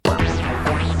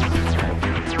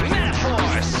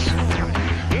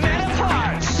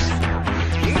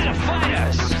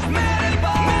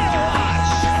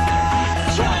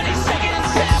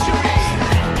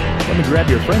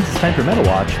dear friends. It's time for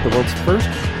MetaWatch, the world's first,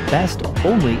 best,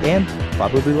 only, and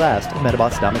probably last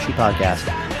Metabots Damashi podcast.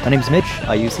 My name's Mitch,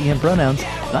 I use he, him pronouns,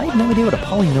 and I have no idea what a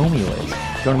polynomial is.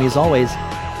 Joining me as always,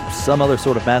 some other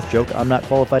sort of math joke I'm not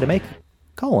qualified to make,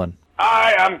 Colin.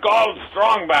 I am called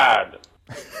Strongbad.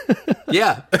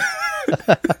 Yeah.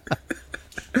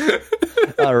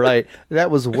 All right,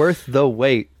 that was worth the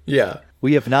wait. Yeah.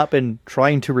 We have not been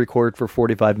trying to record for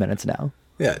 45 minutes now.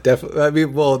 Yeah, definitely. I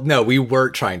mean, well, no, we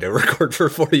weren't trying to record for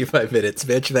 45 minutes,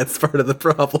 Mitch. That's part of the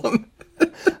problem.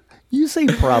 You say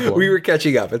problem. We were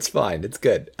catching up. It's fine. It's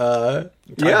good.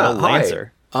 Yeah,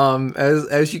 Lancer. hi.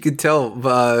 As you can tell,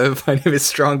 my name is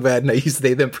Strongbad, and I use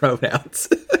they them pronouns.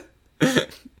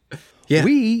 Yeah,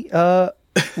 We have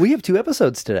 2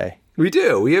 episodes today. we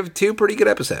do. We have 2 pretty good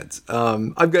episodes.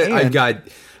 I've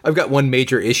got one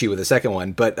major issue with the second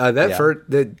one, but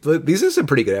these are some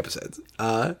pretty good episodes.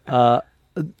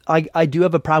 I do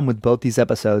have a problem with both these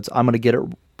episodes. I'm going to get it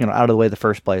out of the way in the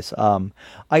first place.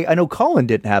 I know Colin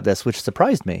didn't have this, which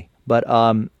surprised me, but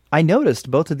I noticed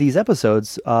both of these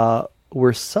episodes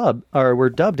were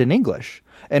dubbed in English,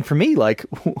 and for me, like,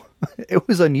 it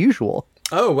was unusual.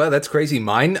 Oh, wow, that's crazy.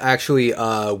 Mine actually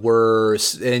were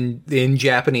in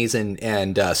Japanese and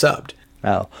subbed.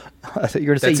 Oh, I thought you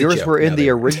were going to say That's a yours joke. were in No, the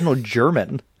they're- original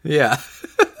German. Yeah.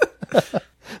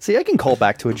 See, I can call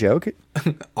back to a joke.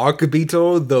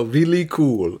 Archibito the really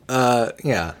cool.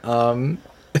 Yeah.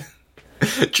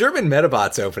 German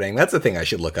Metabots opening. That's a thing I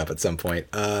should look up at some point.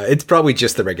 It's probably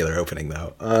just the regular opening,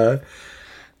 though.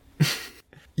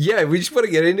 Yeah, we just want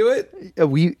to get into it.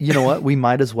 You know what? We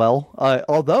might as well.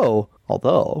 Although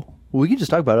we can just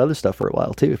talk about other stuff for a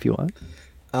while too, if you want.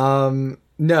 No,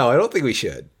 I don't think we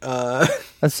should.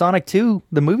 Sonic 2,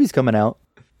 the movie's coming out.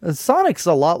 Sonic's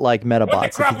a lot like What the Metabots,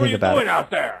 if crap you are think you about doing it.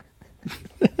 out there?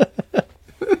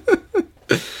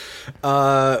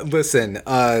 Listen,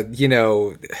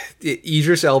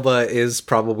 Idris Elba is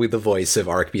probably the voice of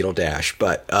Archbeetle Dash,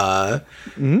 but I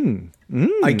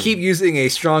keep using a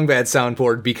Strong Bad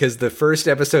soundboard because the first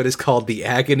episode is called The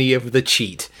Agony of the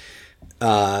Cheat.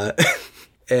 And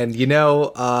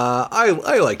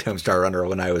I liked Homestar Runner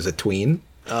when I was a tween.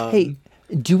 Hey,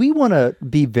 do we want to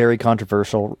be very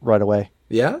controversial right away?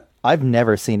 Yeah? I've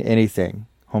never seen anything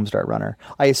Homestar Runner.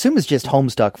 I assume it's just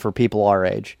Homestuck for people our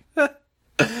age. That's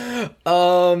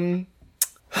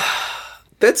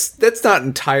not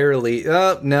entirely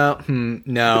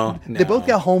no. They both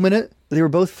got home in it. They were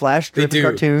both Flash-driven do.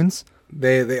 cartoons.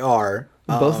 They are.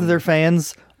 Both of their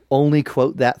fans only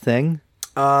quote that thing.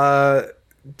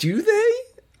 Do they?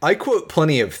 I quote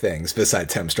plenty of things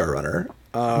besides Homestar Runner.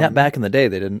 Not back in the day,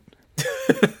 they didn't.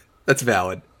 That's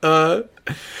valid. I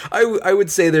would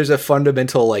say there's a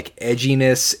fundamental like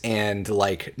edginess and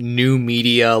like new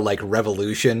media like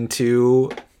revolution to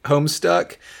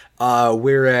Homestuck,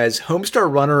 whereas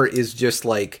Homestar Runner is just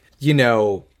like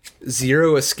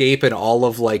Zero Escape and all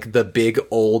of like the big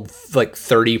old like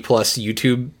 30 plus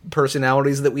YouTube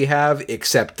personalities that we have,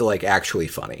 except like actually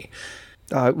funny.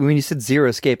 When you said Zero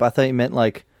Escape, I thought you meant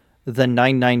like the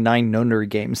 999 No Nerd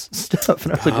Games stuff,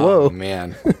 and I was like, Oh whoa.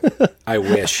 man, I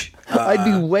wish. I'd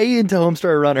be way into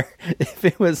Homestar Runner if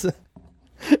it was a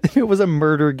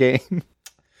murder game.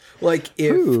 Like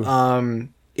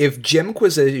if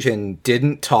Gemquisition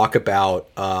didn't talk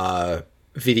about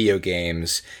video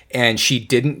games and she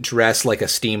didn't dress like a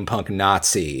steampunk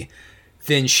Nazi,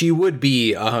 then she would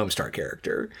be a Homestar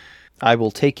character. I will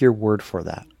take your word for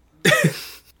that.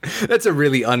 That's a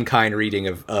really unkind reading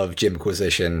of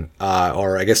Gemquisition,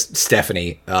 or I guess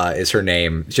Stephanie is her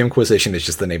name. Gemquisition is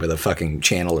just the name of the fucking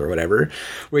channel or whatever.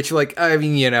 Which, like, I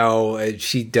mean,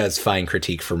 she does fine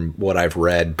critique from what I've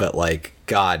read, but like,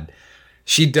 God,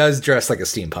 she does dress like a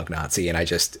steampunk Nazi, and I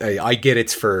get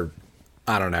it's for,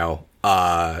 I don't know,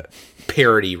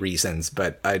 parody reasons,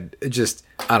 but I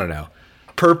don't know.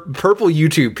 Purple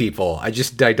YouTube people, I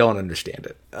don't understand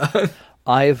it.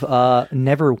 I've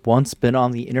never once been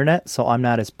on the internet, so I'm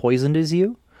not as poisoned as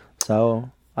you.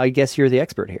 So I guess you're the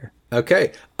expert here.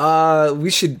 Okay. We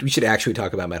should actually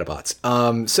talk about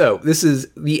Metabots. So this is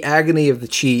The Agony of the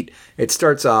Cheat. It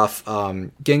starts off,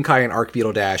 Genkai and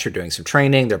Archbeetle Dash are doing some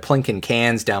training. They're plinking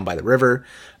cans down by the river.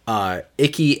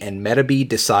 Icky and Metabee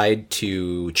decide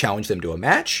to challenge them to a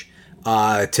match,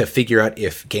 to figure out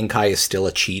if Genkai is still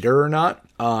a cheater or not.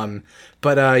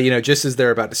 But just as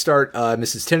they're about to start,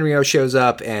 Mrs. Tenryo shows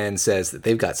up and says that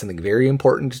they've got something very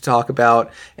important to talk about,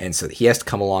 and so he has to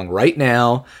come along right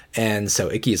now. And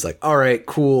so Icky's like, all right,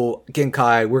 cool,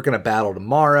 Genkai, we're going to battle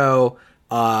tomorrow,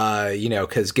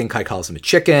 because Genkai calls him a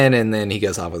chicken, and then he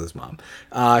goes off with his mom.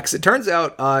 Because it turns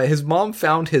out his mom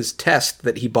found his test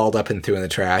that he balled up and threw in the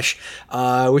trash,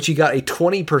 which he got a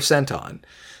 20% on.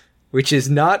 which is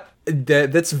not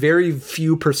that's very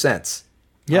few percents.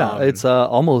 Yeah, it's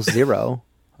almost zero.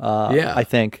 Yeah. I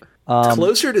think.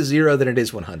 Closer to 0 than it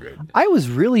is 100. I was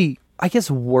really, I guess,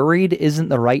 worried isn't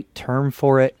the right term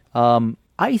for it.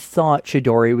 I thought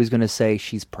Chidori was going to say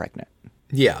she's pregnant.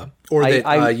 Yeah. Or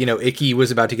that, Ikki was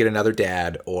about to get another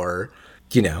dad or,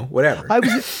 whatever.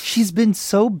 She's been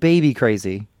so baby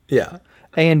crazy. Yeah.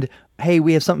 And, hey,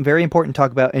 we have something very important to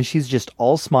talk about, and she's just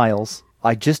all smiles.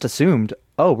 I just assumed,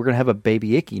 we're going to have a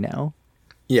baby Ikki now.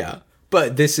 Yeah.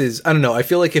 But this is, I don't know, I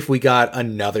feel like if we got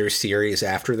another series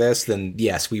after this, then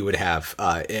yes, we would have,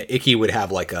 Ikki would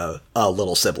have like a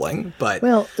little sibling. But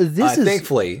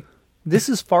thankfully... This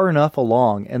is far enough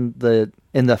along in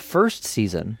the first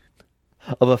season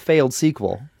of a failed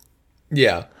sequel.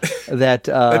 Yeah. That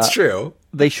that's true.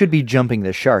 They should be jumping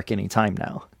the shark any time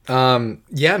now.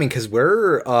 Yeah, I mean, because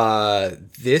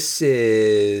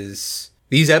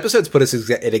these episodes put us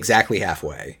at exactly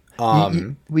halfway.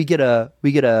 We get a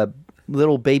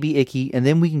little baby Ikki, and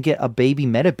then we can get a baby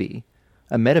Metabee.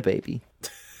 A Metababy.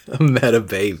 A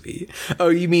Metababy. Oh,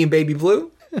 you mean Baby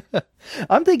Blue?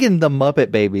 I'm thinking the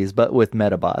Muppet Babies, but with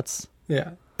Metabots.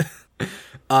 Yeah.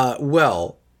 That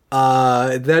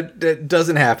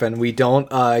doesn't happen. We don't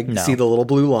see the little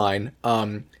blue line.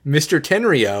 Mr.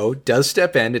 Tenryo does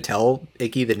step in to tell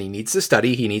Ikki that he needs to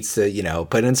study. He needs to,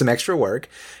 put in some extra work,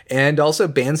 and also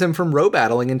bans him from row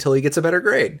battling until he gets a better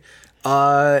grade.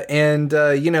 That's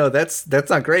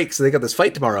not great, so they got this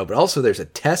fight tomorrow, but also there's a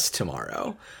test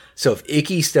tomorrow. So if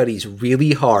Ikki studies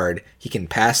really hard, he can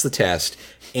pass the test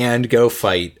and go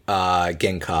fight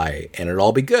Genkai, and it'll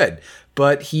all be good.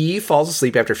 But he falls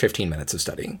asleep after 15 minutes of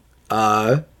studying,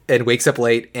 and wakes up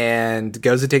late and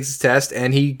goes and takes his test,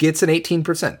 and he gets an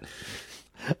 18%.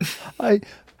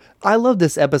 I love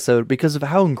this episode because of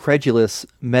how incredulous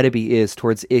Metabee is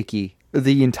towards Ikki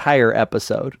the entire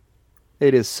episode.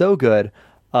 It is so good.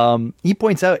 He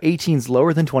points out 18's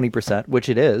lower than 20%, which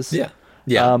it is. Yeah.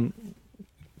 Yeah.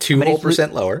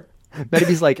 2% lower.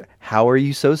 Metabee's like, how are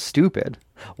you so stupid?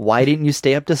 Why didn't you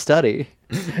stay up to study?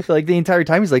 Like the entire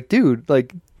time he's like, dude,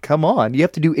 like, come on. You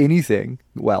have to do anything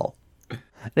well. And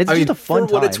it's just a fun time.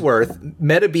 For what it's worth,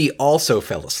 Metabee also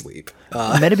fell asleep.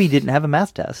 Metabee didn't have a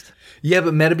math test. Yeah,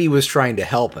 but Metabee was trying to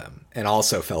help him and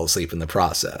also fell asleep in the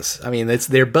process. I mean,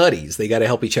 they're buddies. They got to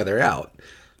help each other out.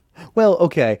 Well,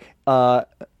 okay.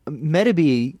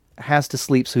 Metabee has to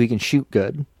sleep so he can shoot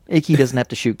good. Ikki doesn't have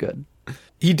to shoot good.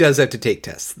 He does have to take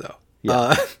tests, though.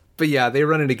 Yeah. But yeah, they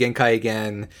run into Genkai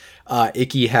again.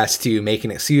 Ikki has to make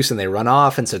an excuse, and they run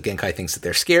off, and so Genkai thinks that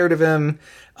they're scared of him.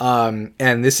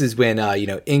 And this is when,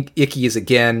 Ikki is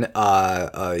again,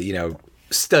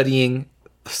 studying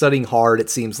hard, it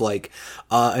seems like,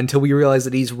 until we realize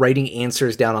that he's writing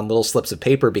answers down on little slips of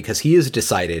paper because he has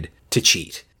decided to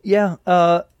cheat. Yeah,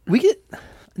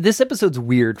 this episode's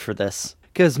weird for this,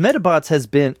 because Metabots has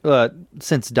been,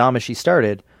 since Damashi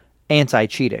started,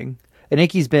 anti-cheating. And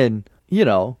Ikki's been,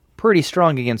 pretty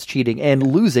strong against cheating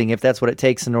and losing if that's what it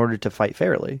takes in order to fight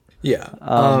fairly.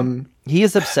 Yeah. He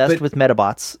is obsessed with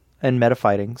Metabots and meta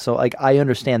fighting, so, like, I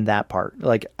understand that part.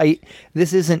 Like,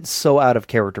 this isn't so out of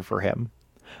character for him.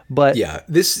 But yeah,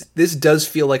 this does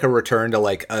feel like a return to,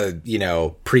 like, a,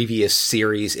 previous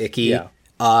series Ikki. Yeah.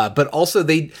 But also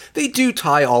they do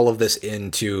tie all of this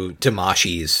into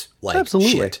Damashi's, like,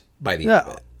 absolutely. Shit by the end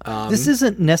of it. This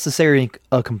isn't necessarily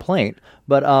a complaint,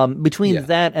 but between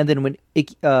that and then when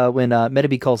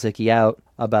Metabee calls Ikki out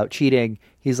about cheating,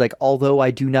 he's like, although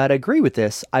I do not agree with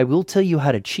this, I will tell you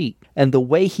how to cheat. And the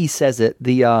way he says it,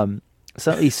 the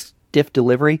slightly stiff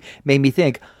delivery, made me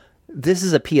think, this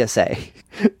is a PSA.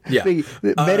 Yeah.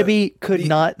 Metabee could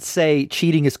not say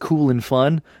cheating is cool and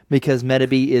fun because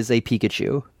Metabee is a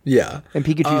Pikachu. Yeah. And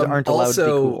Pikachus aren't allowed to be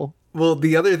cool. Well,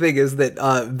 the other thing is that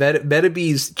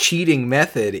Metabee's cheating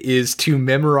method is to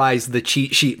memorize the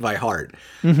cheat sheet by heart,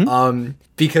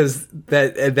 because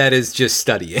that is just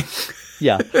studying.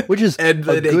 Yeah, which is and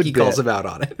then Ikki calls him out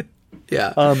on it.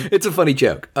 Yeah, it's a funny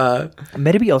joke.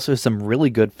 Metabee also has some really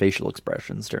good facial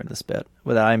expressions during this bit.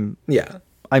 I'm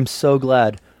so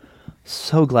glad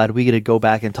we get to go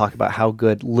back and talk about how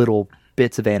good little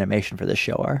bits of animation for this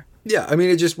show are. Yeah, I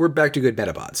mean, we're back to good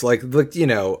Metabots. Like,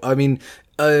 I mean,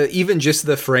 even just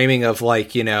the framing of,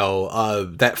 like,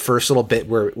 that first little bit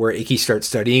where Ikki starts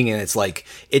studying, and it's like,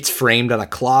 it's framed on a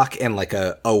clock and like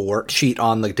a worksheet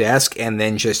on the desk, and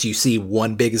then just you see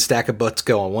one big stack of books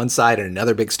go on one side and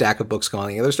another big stack of books go on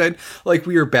the other side. Like,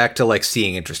 we are back to, like,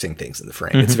 seeing interesting things in the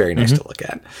frame. It's very nice to look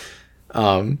at.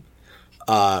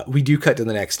 We do cut to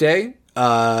the next day,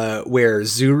 where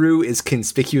Zuru is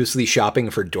conspicuously shopping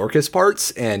for Dorcas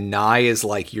parts, and Nai is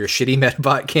like, your shitty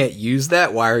Metabot can't use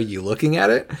that. Why are you looking at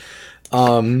it?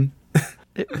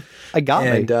 I got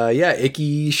And me.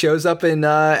 Ikki shows up and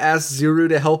asks Zuru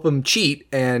to help him cheat,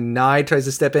 and Nai tries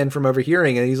to step in from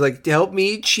overhearing, and he's like, "Help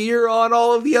me cheer on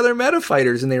all of the other meta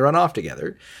fighters," and they run off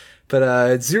together.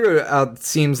 But Zuru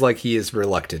seems like he is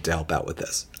reluctant to help out with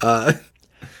this.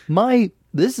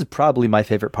 This is probably my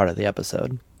favorite part of the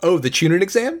episode. Oh, the Chunin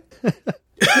exam?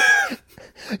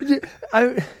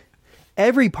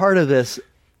 Every part of this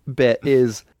bit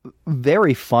is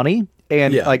very funny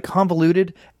and like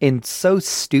convoluted and so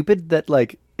stupid that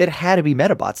like it had to be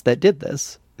Metabots that did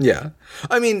this. Yeah.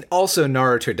 I mean, also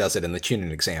Naruto does it in the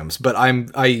Chunin exams, but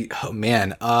is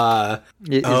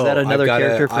that another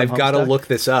character from I've got to Homestuck? look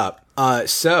this up.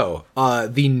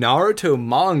 The Naruto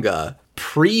manga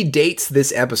predates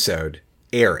this episode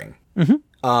airing.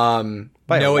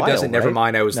 By a No, it while, doesn't. Never right?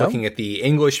 mind. I was No? looking at the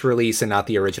English release and not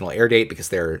the original air date because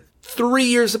they're 3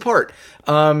 years apart.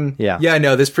 No,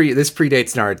 this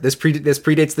predates Naruto. This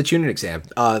predates the Chunin exam.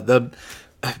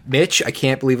 Mitch, I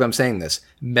can't believe I'm saying this.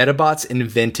 Metabots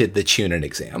invented the Chunin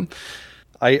exam.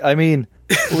 I mean,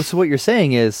 so what you're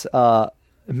saying is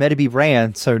Metabi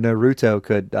ran so Naruto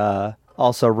could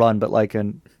also run, but like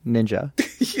a ninja.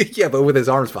 Yeah, but with his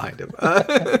arms behind him.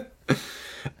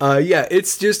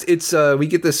 We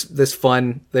get this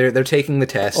fun. They're taking the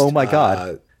test. Oh my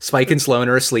God. Spike and Sloan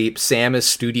are asleep. Sam is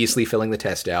studiously filling the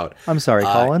test out. I'm sorry,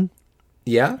 Colin.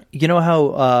 Yeah. You know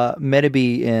how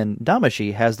Metabi in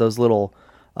Damashi has those little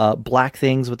black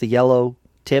things with the yellow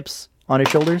tips on his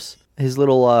shoulders? His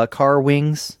little car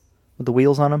wings with the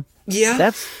wheels on them? Yeah.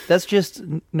 That's just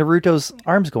Naruto's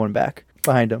arms going back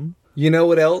behind him. You know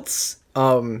what else?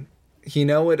 You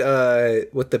know what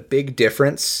the big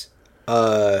difference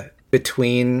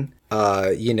between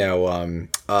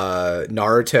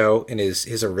Naruto in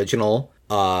his original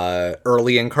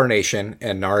early incarnation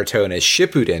and Naruto in his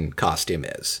Shippuden costume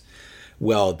is?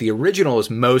 Well, the original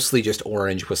is mostly just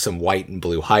orange with some white and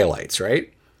blue highlights,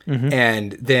 right? Mm-hmm.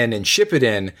 And then in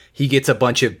Shippuden, he gets a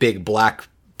bunch of big black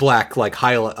like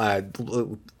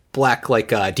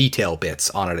detail bits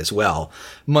on it as well.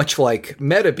 Much like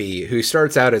Metabi, who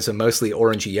starts out as a mostly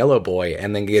orangey yellow boy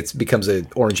and then becomes an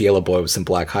orangey yellow boy with some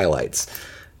black highlights.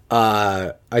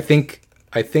 I think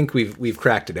we've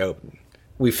cracked it open.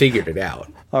 We figured it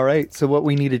out. All right, so what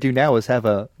we need to do now is have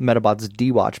a Metabots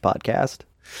D-Watch podcast.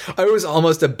 I was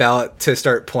almost about to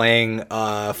start playing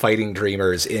Fighting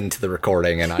Dreamers into the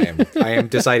recording, and I am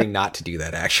deciding not to do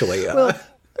that, actually. Well,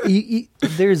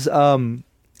 there's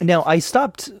now I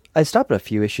stopped a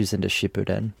few issues into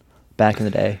Shippuden back in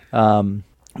the day,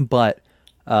 but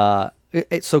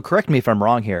so correct me if I'm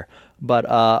wrong here,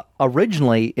 but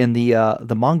originally in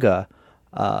the manga,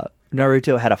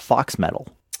 Naruto had a fox medal.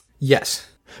 Yes.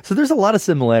 So there's a lot of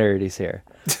similarities here,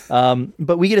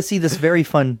 but we get to see this very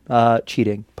fun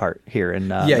cheating part here in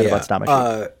Metabots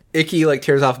Damashi. Ikki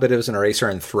tears off a bit of an eraser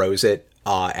and throws it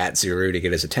at Zuru to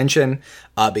get his attention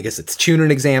because it's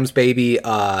Chunin exams, baby.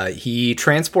 He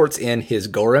transports in his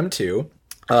Gorem 2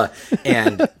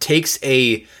 and takes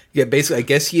basically, I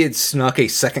guess he had snuck a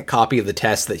second copy of the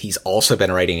test that he's also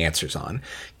been writing answers on,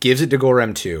 gives it to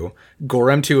Gorem 2.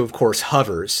 Gorem 2, of course,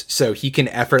 hovers, so he can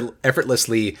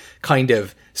effortlessly kind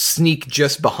of sneak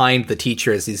just behind the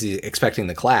teacher as he's expecting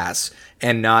the class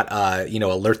and not,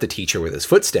 alert the teacher with his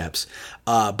footsteps.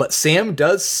 But Sam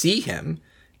does see him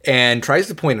and tries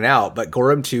to point it out, but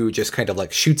Gorem 2 just kind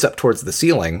of shoots up towards the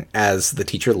ceiling as the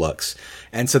teacher looks.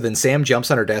 And so then Sam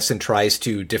jumps on her desk and tries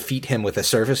to defeat him with a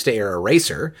surface-to-air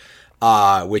eraser,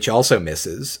 which also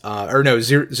misses.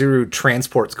 Zuru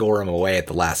transports Gorem away at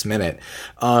the last minute.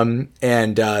 And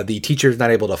the teacher's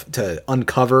not able to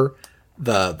uncover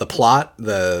the plot,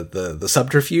 the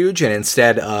subterfuge, and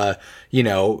instead,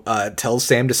 tells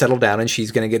Sam to settle down and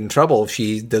she's going to get in trouble if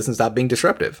she doesn't stop being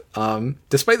disruptive.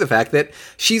 Despite the fact that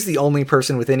she's the only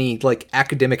person with any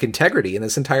academic integrity in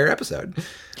this entire episode.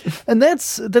 And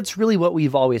that's really what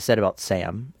we've always said about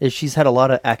Sam, is she's had a lot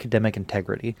of academic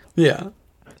integrity. Yeah.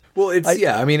 Well, it's her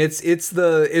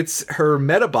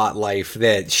Metabot life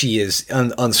that she is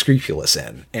unscrupulous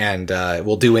in and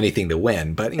will do anything to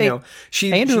win. But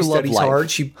she studies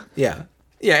hard.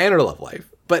 And her love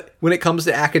life. But when it comes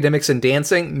to academics and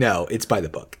dancing, no, it's by the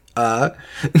book. The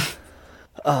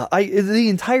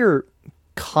entire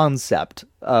concept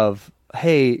of,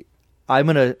 hey, I'm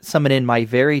gonna summon in my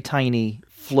very tiny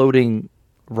floating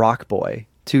rock boy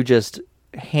to just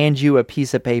hand you a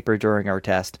piece of paper during our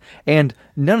test, and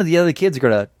none of the other kids are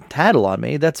gonna tattle on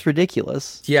me. That's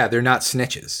ridiculous. Yeah, they're not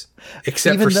snitches,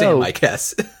 except for Sam, I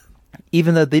guess.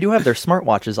 Even though they do have their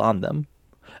smartwatches on them,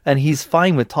 and he's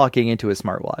fine with talking into his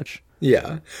smartwatch.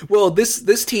 Yeah. Well,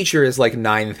 this teacher is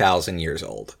 9,000 years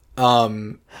old.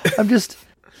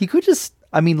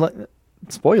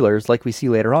 spoilers, like we see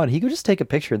later on, he could just take a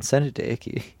picture and send it to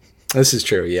Icky. This is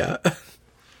true, yeah.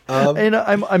 And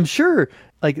I'm sure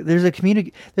like there's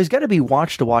got to be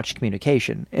watch-to-watch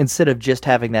communication instead of just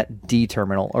having that D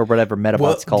terminal or whatever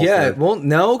Metabots call yeah, for. well,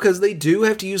 no, because they do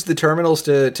have to use the terminals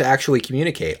to actually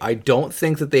communicate. I don't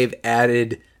think that they've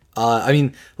added. I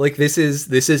mean, like this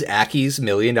is Aki's $1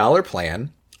 million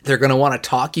plan. They're going to want to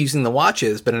talk using the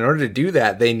watches, but in order to do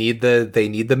that, they need the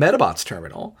Metabots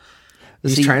terminal.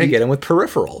 He's trying to get him with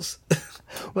peripherals.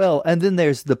 Well, and then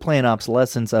there's the plan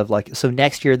obsolescence of like, so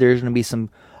next year there's going to be some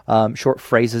short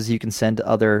phrases you can send to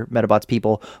other Metabots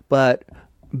people, but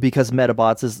because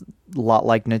Metabots is a lot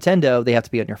like Nintendo, they have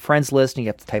to be on your friends list and you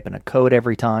have to type in a code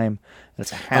every time.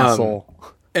 It's a hassle.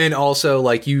 And also,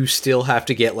 like, you still have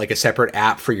to get like a separate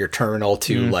app for your terminal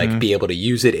to like be able to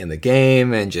use it in the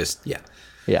game, and just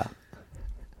Yeah.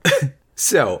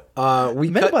 So we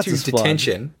Metabots cut to is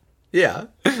detention. Yeah.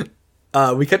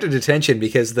 We cut to detention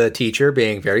because the teacher,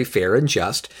 being very fair and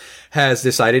just, has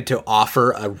decided to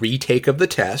offer a retake of the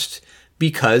test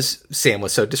because Sam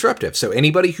was so disruptive. So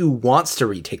anybody who wants to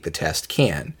retake the test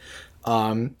can.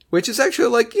 Which is actually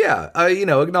like,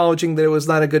 acknowledging that it was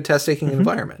not a good test-taking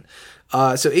environment.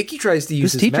 So Icky tries to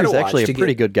use This his teacher's MetaWatch actually a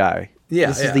pretty good guy. Yeah,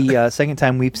 This is the second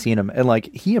time we've seen him, and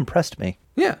like he impressed me.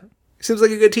 Yeah, seems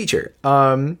like a good teacher.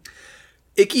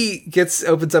 Icky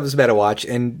opens up his MetaWatch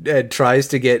and tries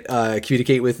to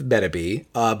communicate with Metabee,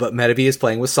 but Metabee is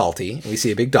playing with Salty, and we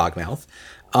see a big dog mouth.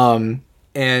 And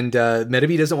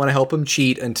Metabee doesn't want to help him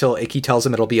cheat until Icky tells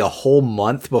him it'll be a whole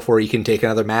month before he can take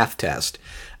another math test.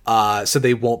 So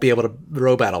they won't be able to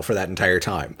row battle for that entire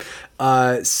time.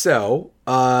 So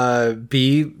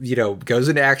B, goes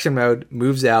into action mode,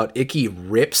 moves out. Icky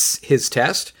rips his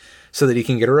test so that he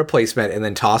can get a replacement, and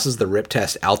then tosses the rip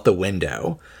test out the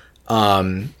window.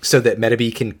 So that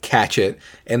Metabee can catch it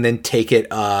and then take it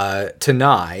to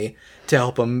Nye to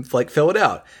help him fill it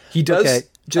out. He does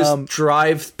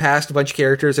drive past a bunch of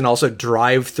characters and also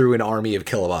drive through an army of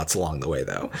kilobots along the way,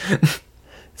 though.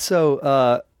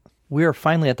 So we are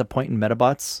finally at the point in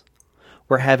Metabots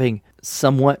where having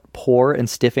somewhat poor and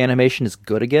stiff animation is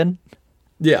good again.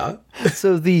 Yeah.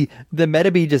 So the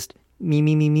Metabee just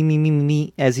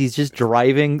me as he's just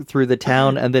driving through the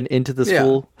town and then into the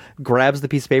school, grabs the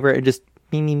piece of paper and just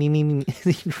me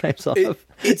he drives off.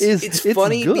 It's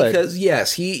funny good. because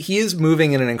yes, he is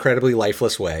moving in an incredibly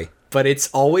lifeless way, but it's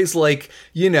always like,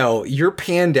 you're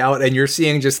panned out and you're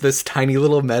seeing just this tiny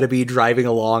little Metabee driving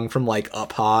along from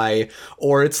up high,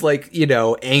 or it's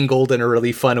angled in a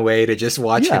really fun way to just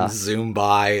watch him zoom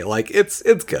by. It's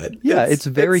good. Yeah, it's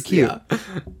very cute. Yeah.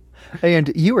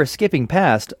 And you are skipping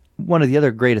past one of the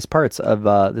other greatest parts of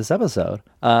this episode.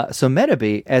 So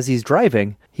Metabee, as he's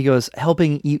driving, he goes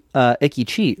helping Icky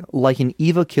cheat like an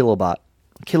Eva Kilobot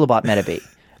Metabee.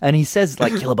 And he says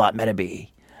Kilobot Metabee.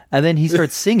 And then he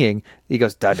starts singing. He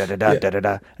goes da da da da da da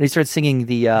da. And he starts singing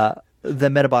the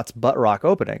Metabot's butt rock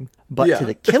opening, but to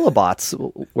the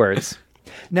Kilobots words.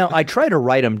 Now, I tried to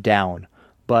write them down,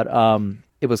 but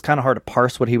it was kind of hard to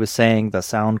parse what he was saying. The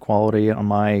sound quality on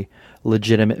my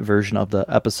legitimate version of the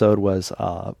episode was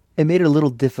it made it a little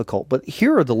difficult, but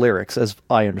here are the lyrics as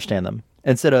I understand them.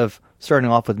 Instead of starting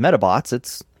off with Metabots,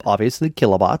 it's obviously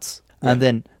Kilobots. And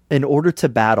then, in order to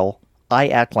battle, I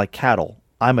act like cattle.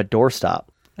 I'm a doorstop.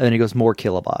 And then he goes, more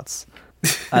Kilobots.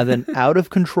 And then, out of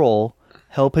control,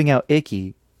 helping out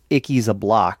Icky. Icky's a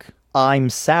block. I'm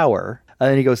sour.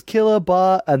 And then he goes,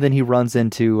 Kilobot. And then he runs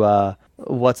into,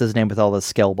 what's his name with all the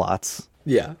Skellbots.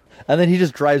 Yeah. And then he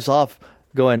just drives off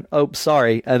going, oh,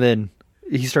 sorry. And then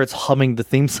he starts humming the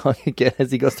theme song again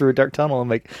as he goes through a dark tunnel. I'm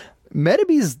like,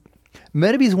 Metabee's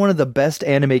one of the best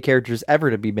anime characters ever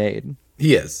to be made.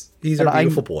 He is. He's a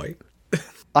beautiful boy.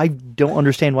 I don't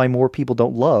understand why more people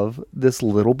don't love this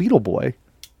little beetle boy.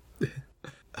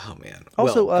 Oh man.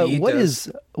 Also, what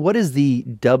is the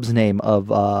dub's name of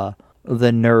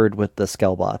the nerd with the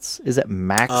Skellbots? Is it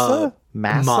Maxa?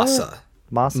 Masa.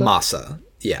 Masa.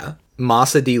 Yeah.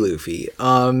 Masa D. Luffy.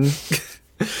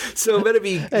 So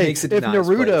Metabee makes it if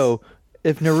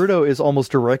Naruto is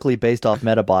almost directly based off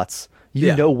Metabots,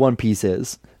 you know One Piece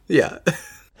is. Yeah.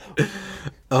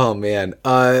 Oh man.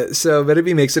 So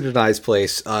Metabee makes it to Nye's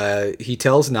place. He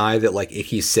tells Nye that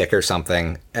Icky's sick or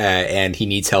something, and he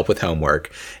needs help with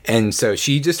homework. And so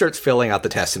she just starts filling out the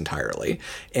test entirely.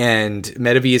 And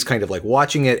Metabee is kind of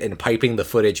watching it and piping the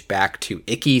footage back to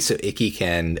Icky so Icky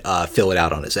can fill it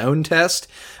out on his own test.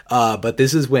 But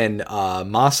this is when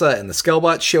Masa and the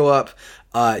Skellbots show up.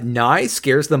 Nye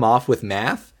scares them off with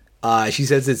math. She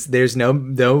says there's no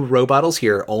row battles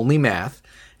here, only math.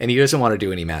 and he doesn't want to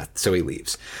do any math, so he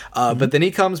leaves. But then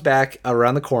he comes back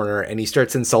around the corner and he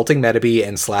starts insulting Metabee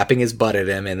and slapping his butt at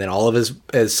him, and then all of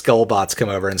his skull bots come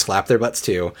over and slap their butts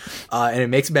too. And it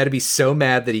makes Metabee so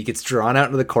mad that he gets drawn out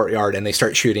into the courtyard and they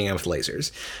start shooting him with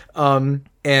lasers.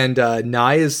 And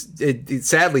Nye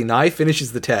sadly, Nye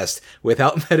finishes the test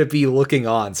without Metabee looking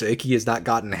on, so Icky has not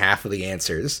gotten half of the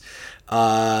answers.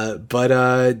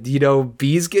 But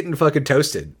B's getting fucking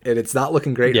toasted, and it's not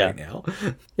looking great right now.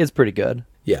 It's pretty good.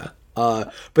 Yeah.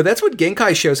 But that's when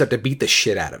Genkai shows up to beat the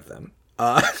shit out of them.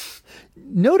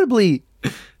 Notably,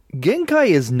 Genkai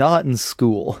is not in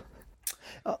school.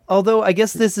 Although I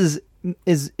guess this is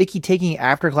Icky taking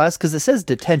after class, because it says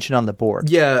detention on the board.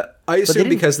 Yeah, I assume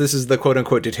because this is the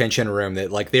quote-unquote detention room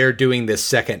that, like, they're doing this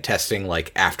second testing,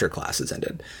 like, after classes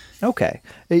ended. Okay.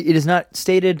 It is not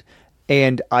stated,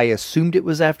 and I assumed it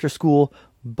was after school,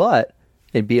 but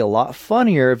it'd be a lot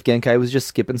funnier if Genkai was just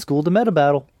skipping school to meta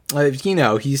battle.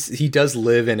 He does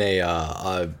live in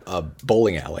a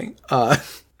bowling alley.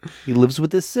 He lives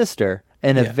with his sister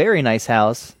in a very nice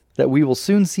house that we will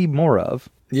soon see more of.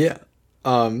 Yeah.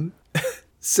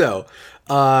 So,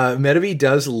 Metabee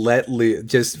does lets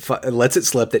it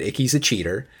slip that Icky's a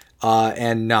cheater,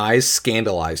 and Nye's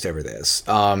scandalized over this.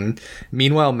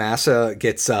 Meanwhile, Massa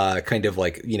gets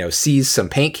sees some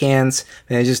paint cans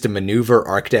and just to maneuver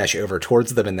Arkdash over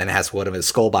towards them, and then has one of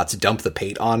his skullbots dump the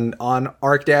paint on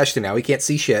Arkdash, so now he can't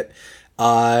see shit.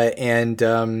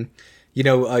 Genkai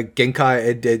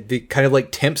it kind of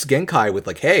like tempts Genkai with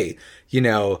like, hey,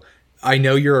 I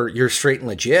know you're straight and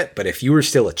legit, but if you were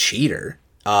still a cheater,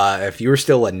 if you were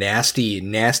still a nasty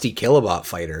Kilobot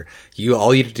fighter,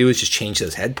 all you had to do is just change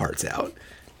those head parts out,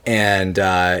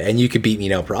 and you could beat me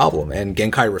no problem. And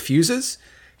Genkai refuses.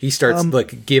 He starts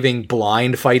giving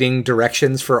blind fighting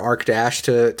directions for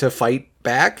Arkdash to fight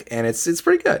back, and it's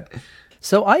pretty good.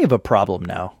 So I have a problem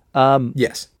now.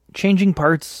 Yes, changing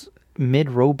parts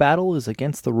mid-row battle is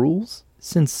against the rules?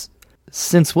 Since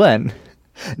when?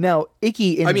 Now,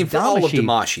 Icky in for all of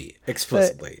Damashi,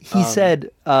 explicitly. He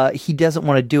said he doesn't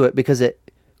want to do it because it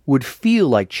would feel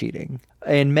like cheating.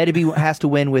 And Metabee has to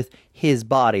win with his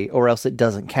body or else it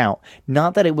doesn't count.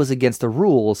 Not that it was against the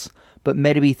rules, but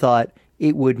Metabee thought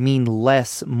it would mean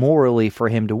less morally for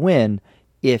him to win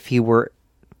if he were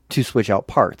to switch out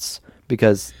parts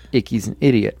because Icky's an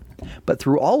idiot. But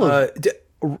through all of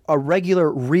a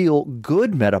regular, real,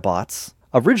 good Metabots,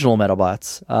 original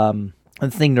Metabots, the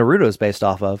thing Naruto's based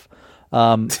off of,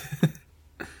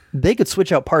 they could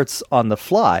switch out parts on the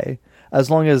fly as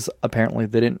long as apparently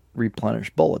they didn't replenish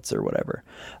bullets or whatever.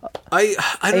 I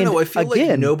don't know. I feel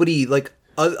like nobody,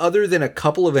 other than a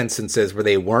couple of instances where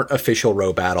they weren't official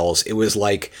row battles, it was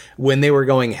like when they were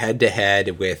going head to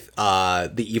head with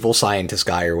the evil scientist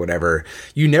guy or whatever,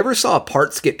 you never saw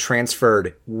parts get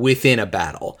transferred within a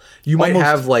battle. You might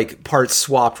have parts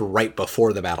swapped right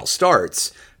before the battle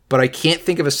starts, but I can't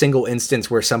think of a single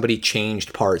instance where somebody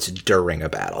changed parts during a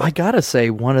battle. I gotta say,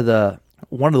 one of the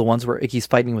ones where Icky's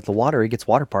fighting with the water, he gets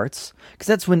water parts. Because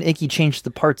that's when Icky changed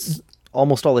the parts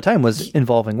almost all the time, was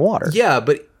involving water. Yeah,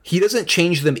 but he doesn't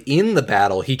change them in the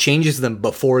battle. He changes them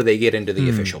before they get into the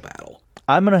official battle.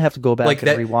 I'm gonna have to go back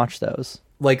and rewatch those.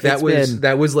 That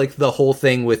was the whole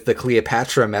thing with the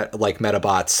Cleopatra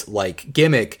Metabots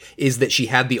gimmick, is that she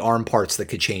had the arm parts that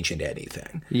could change into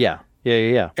anything. Yeah.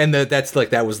 And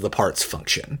that was the parts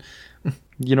function.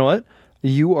 You know what?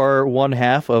 You are one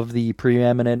half of the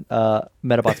preeminent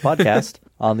Metabots podcast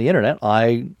on the internet.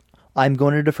 I'm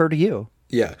going to defer to you.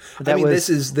 Yeah. This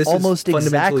is almost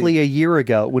exactly a year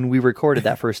ago when we recorded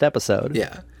that first episode.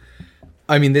 Yeah.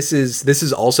 This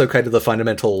is also kind of the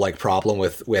fundamental problem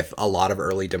with a lot of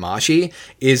early Damashi,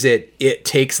 is it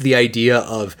takes the idea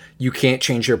of you can't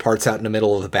change your parts out in the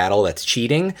middle of the battle, that's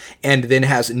cheating, and then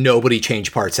has nobody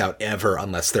change parts out ever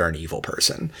unless they're an evil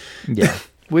person. Yeah.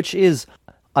 Which is,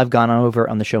 I've gone over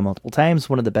on the show multiple times,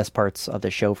 one of the best parts of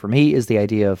the show for me is the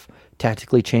idea of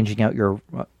tactically changing out your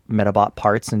Metabot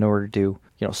parts in order to,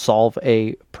 solve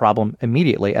a problem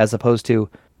immediately, as opposed to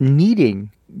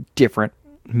needing different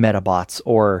Metabots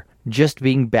or just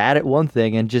being bad at one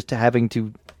thing and just having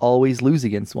to always lose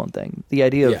against one thing. The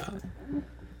idea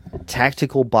of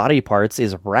tactical body parts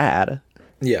is rad.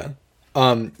 Yeah.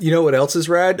 You know what else is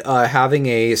rad?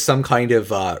 Having some kind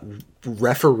of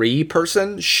referee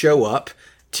person show up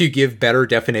to give better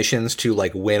definitions to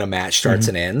when a match starts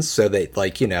and ends, so that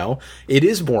it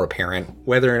is more apparent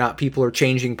whether or not people are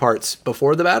changing parts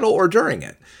before the battle or during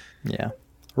it. Yeah.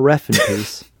 Ref in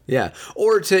peace. Yeah,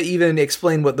 or to even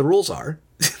explain what the rules are.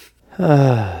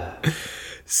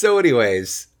 So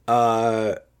anyways,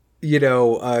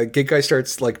 Genkai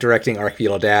starts like directing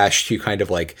Archbeetle Dash to kind of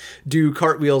like do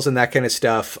cartwheels and that kind of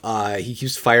stuff. He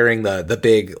keeps firing the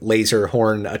big laser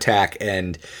horn attack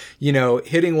and,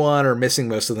 hitting one or missing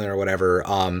most of them or whatever.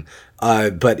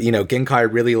 But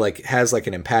Genkai really like has like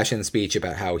an impassioned speech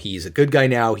about how he's a good guy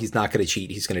now. He's not going to cheat.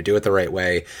 He's going to do it the right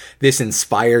way. This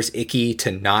inspires Ikki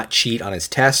to not cheat on his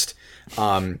test.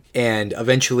 And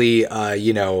eventually,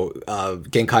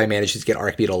 Genkai manages to get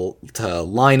Archbeetle to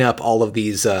line up all of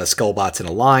these Skullbots in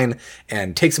a line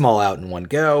and takes them all out in one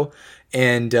go.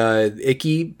 And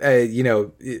Ikki,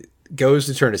 goes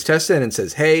to turn his test in and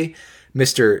says, "Hey,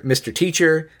 Mr.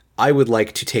 Teacher, I would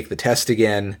like to take the test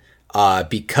again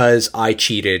because I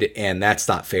cheated, and that's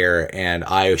not fair, and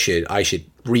I should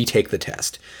retake the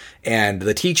test." And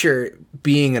the teacher,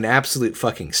 being an absolute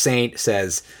fucking saint,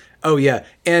 says, "Oh yeah,"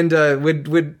 and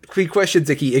when he questions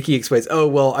Ikki explains, "Oh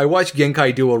well, I watched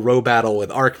Genkai do a row battle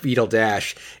with Archbeetle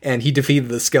Dash, and he defeated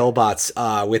the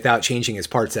Skullbots without changing his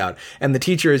parts out." And the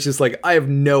teacher is just like, "I have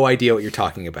no idea what you're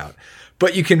talking about,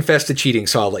 but you confessed to cheating,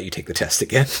 so I'll let you take the test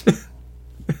again."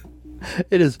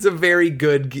 It's a very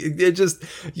good. It just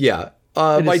my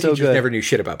so teachers good. never knew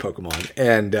shit about Pokemon,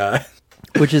 and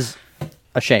Which is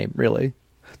a shame, really.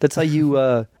 That's how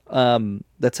you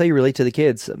relate to the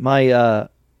kids.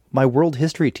 My world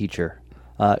history teacher,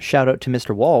 shout out to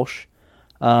Mr. Walsh,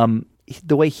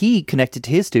 the way he connected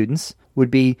to his students would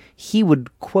be he would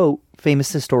quote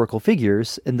famous historical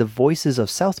figures in the voices of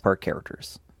South Park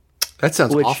characters. that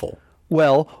sounds awful.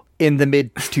 Well, in the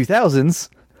mid-2000s,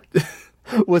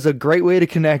 was a great way to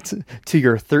connect to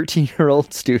your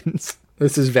 13-year-old students.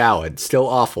 This is valid. Still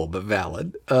awful, but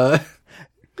valid.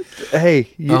 Hey.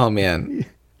 Oh, man.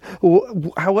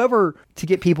 However, to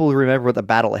get people to remember what the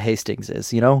Battle of Hastings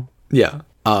is, Yeah.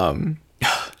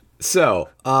 So,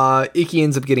 Ikki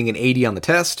ends up getting an 80 on the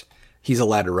test. He's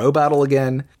allowed to row battle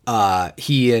again.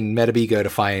 He and Metabee go to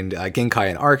find Genkai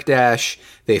and Arcdash.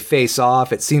 They face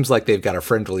off. It seems like they've got a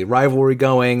friendly rivalry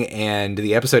going, and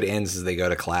the episode ends as they go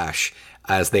to clash,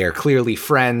 as they are clearly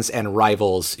friends and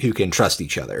rivals who can trust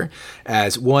each other,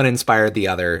 as one inspired the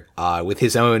other with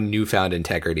his own newfound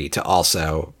integrity to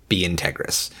also be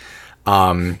integrous.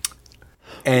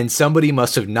 And somebody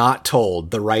must have not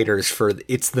told the writers for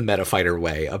It's the Metafighter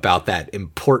Way about that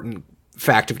important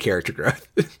fact of character growth.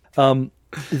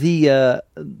 The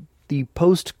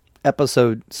post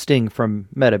episode sting from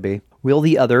Metabee. Will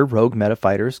the other rogue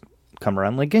metafighters come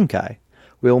around like Genkai?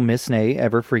 Will Miss Nay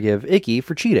ever forgive Ikki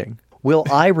for cheating? Will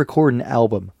I record an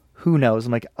album? Who knows?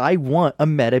 I'm like, I want a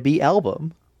Metabee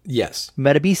album. Yes.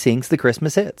 Metabee sings the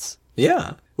Christmas hits.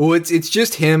 Yeah. Well, it's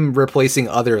just him replacing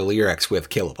other lyrics with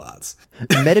kilopods.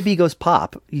 Metabee goes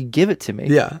pop. You give it to me.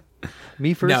 Yeah.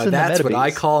 Me first. No, and that's the what I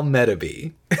Metabees. call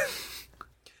Metabee.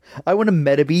 I want a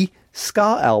Metabee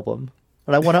ska album,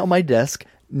 and I want it on my desk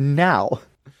now.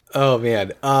 Oh,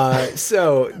 man.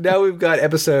 So now we've got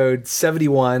episode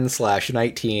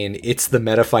 71/19. It's the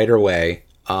Metafighter Way.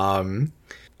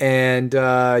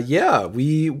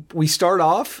 We start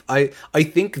off. I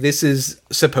think this is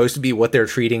supposed to be what they're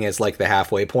treating as like the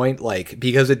halfway point, like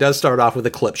because it does start off with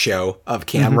a clip show of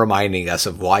Cam reminding us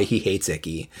of why he hates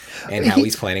Ikki and how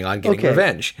he's planning on getting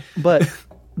revenge. But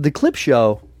the clip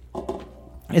show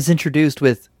is introduced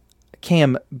with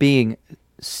Cam being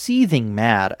seething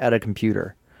mad at a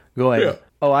computer, going, Yeah.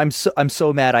 "Oh, I'm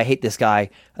so mad. I hate this guy."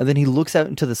 And then he looks out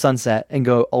into the sunset and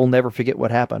go, "I'll never forget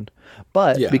what happened."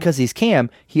 But because he's Cam,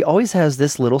 he always has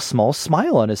this little small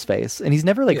smile on his face, and he's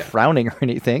never frowning or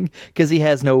anything because he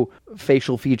has no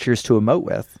facial features to emote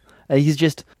with. And he's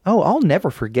just, "Oh, I'll never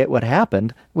forget what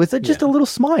happened," with just a little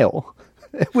smile,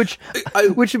 which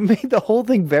made the whole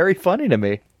thing very funny to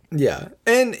me. Yeah,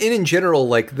 and in general,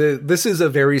 like this is a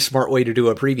very smart way to do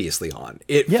a previously on.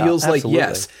 It feels like,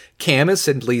 yes, Cam is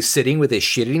simply sitting with his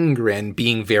shit-eating grin,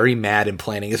 being very mad and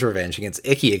planning his revenge against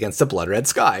Ikki against the Blood Red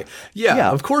Sky.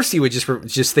 Yeah, of course he would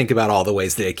just think about all the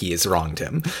ways that Ikki has wronged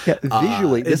him. Yeah,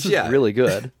 visually, this is really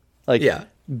good. Like,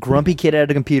 grumpy kid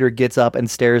at a computer gets up and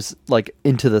stares like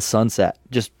into the sunset,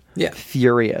 just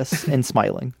furious and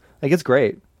smiling. Like, it's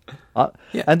great.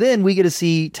 And then we get to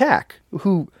see Tak,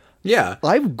 who... Yeah,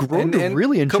 I've grown to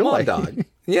really enjoy. Come on, dog.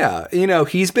 Yeah,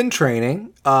 he's been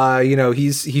training.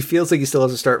 He feels like he still has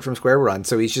to start from square one,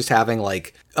 so he's just having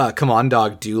like come on,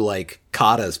 dog, do like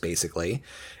katas basically.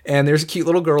 And there's a cute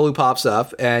little girl who pops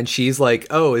up, and she's like,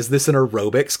 "Oh, is this an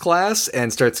aerobics class?"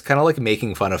 And starts kind of like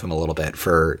making fun of him a little bit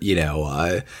for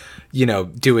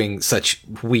doing such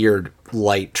weird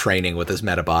light training with his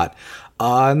Metabot.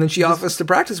 And then she offers to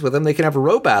practice with him. They can have a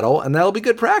row battle, and that'll be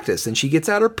good practice. And she gets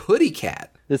out her putty cat.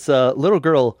 This little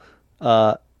girl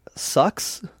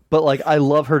sucks, but like I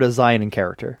love her design and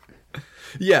character.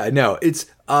 Yeah, no, it's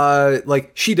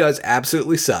like she does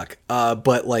absolutely suck.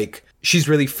 But like she's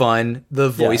really fun. The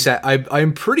voice,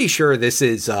 I'm pretty sure this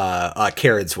is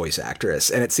Karen's voice actress,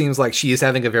 and it seems like she is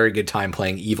having a very good time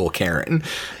playing evil Karen.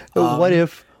 What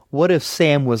if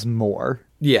Sam was more?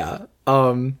 Yeah.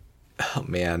 Oh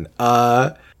man.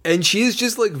 And she is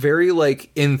just like very like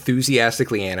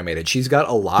enthusiastically animated. She's got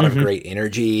a lot of great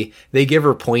energy. They give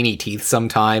her pointy teeth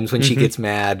sometimes when she gets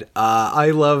mad.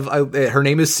 Her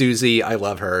name is Susie. I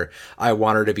love her. I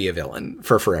want her to be a villain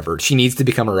for forever. She needs to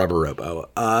become a Rubber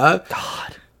Robo.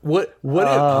 God.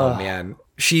 Oh man.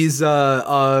 She's Miss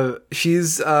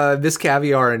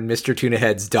Caviar and Mr. Tuna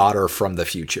Head's daughter from the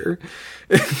future.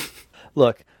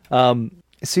 Look,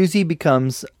 Susie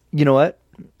becomes, you know what?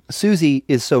 Susie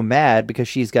is so mad because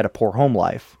she's got a poor home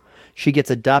life. She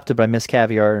gets adopted by Miss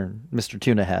Caviar and Mr.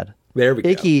 Tuna Head. There we go.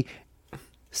 Icky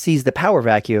sees the power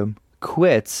vacuum,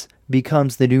 quits,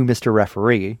 becomes the new Mr.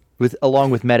 Referee,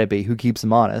 along with Metabee, who keeps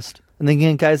him honest. And then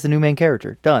Genkai's the new main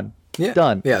character. Done. Yeah.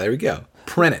 Done. Yeah, there we go.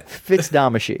 Print it. Fits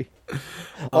Damashi.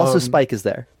 Also, Spike is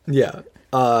there. Yeah.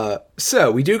 So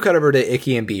we do cut over to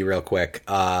Icky and Bee real quick,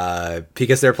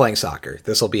 because they're playing soccer.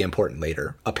 This will be important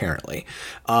later, apparently.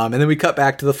 And then we cut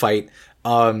back to the fight.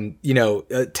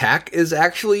 Tak is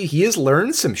actually, he has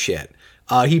learned some shit.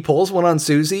 He pulls one on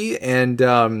Susie and,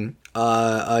 does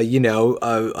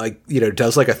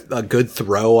like a good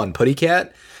throw on Putty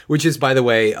Cat, which is, by the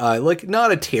way, like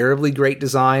not a terribly great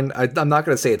design. I'm not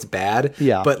going to say it's bad,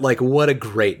 but like what a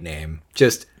great name.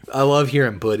 Just, I love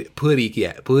hearing Putty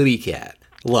Cat.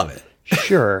 Love it.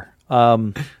 Sure.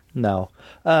 No.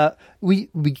 We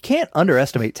can't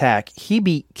underestimate Tak. He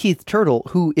beat Keith Turtle,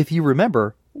 who, if you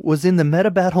remember, was in the Meta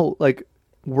Battle like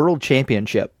World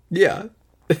Championship. Yeah.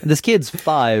 This kid's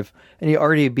 5, and he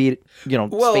already beat,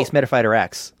 Space Metafighter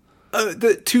X.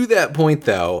 To that point,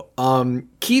 though,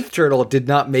 Keith Turtle did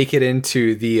not make it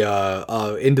into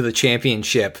the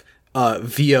championship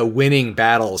via winning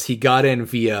battles. He got in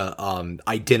via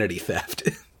identity theft,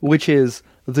 which is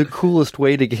the coolest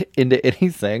way to get into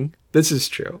anything. This is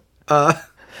true.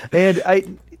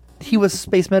 He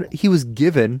was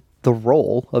given the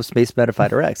role of Space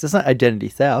Metafighter X. That's not identity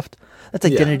theft. That's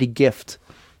identity gift.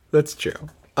 That's true.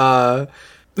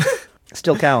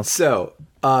 Still counts. So,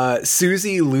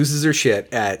 Susie loses her shit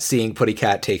at seeing Putty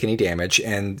Cat take any damage,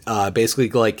 and basically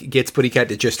like gets Putty Cat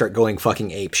to just start going fucking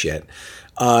ape shit.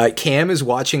 Cam is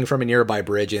watching from a nearby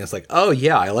bridge, and it's like, oh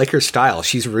yeah, I like her style.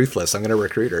 She's ruthless. I'm gonna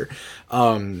recruit her.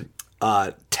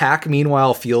 Tak,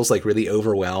 meanwhile, feels like really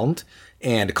overwhelmed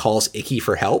and calls Icky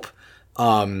for help.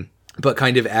 But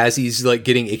kind of as he's like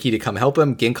getting Icky to come help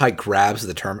him, Genkai grabs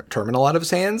the terminal out of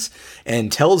his hands and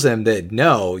tells him that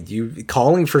no, you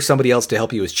calling for somebody else to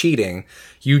help you is cheating.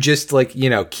 You just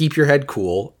keep your head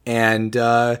cool and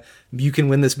you can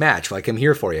win this match. Like, I'm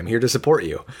here for you. I'm here to support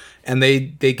you. And they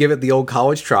give it the old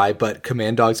college try, but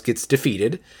Command Dogs gets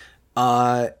defeated.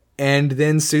 And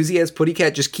then Susie has Putty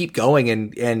Cat just keep going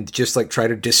and just like try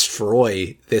to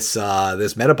destroy this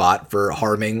Metabot for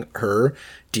harming her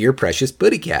dear precious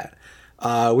Putty Cat.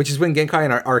 Which is when Genkai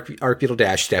and Arc Beetle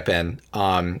Dash step in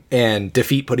and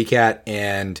defeat Putty Cat,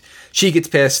 and she gets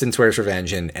pissed and swears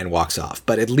revenge and walks off.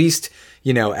 But at least,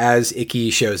 as Icky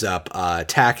shows up,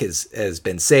 Tak has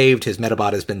been saved, his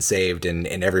Metabot has been saved, and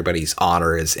everybody's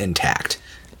honor is intact.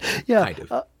 Yeah. Kind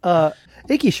of.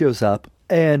 Icky shows up,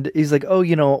 and he's like, oh,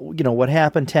 what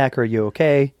happened, Tak? Are you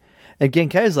okay? And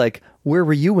Genkai's like, where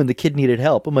were you when the kid needed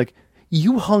help? I'm like,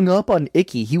 you hung up on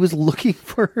Icky. He was looking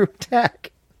for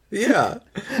Tak. Yeah.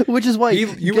 Which is why you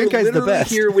were literally the best.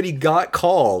 Here when he got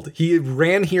called. He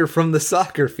ran here from the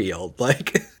soccer field.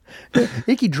 Like,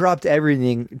 Icky dropped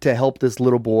everything to help this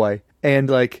little boy, and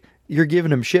like you're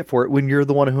giving him shit for it when you're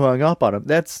the one who hung up on him.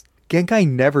 That's Genkai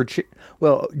never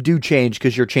do change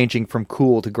because you're changing from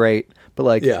cool to great, but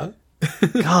like, yeah.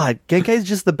 God, Genkai's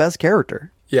just the best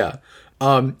character. Yeah.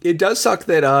 It does suck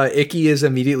that Icky is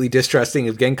immediately distrusting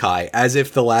of Genkai, as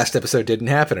if the last episode didn't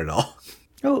happen at all.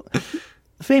 Oh.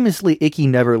 Famously, Icky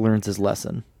never learns his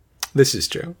lesson. This is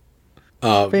true.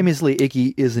 Famously,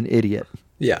 Icky is an idiot.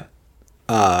 Yeah.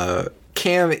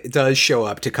 Cam does show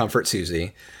up to comfort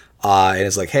Susie, and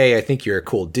is like, hey, I think you're a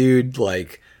cool dude.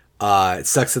 Like, it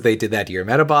sucks that they did that to your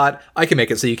Metabot. I can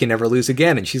make it so you can never lose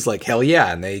again. And she's like, hell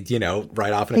yeah. And they,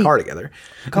 ride off in a car together.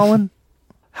 Colin,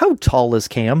 how tall is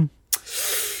Cam?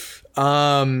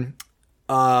 Not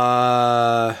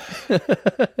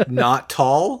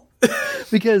tall.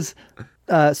 Because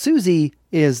Susie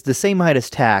is the same height as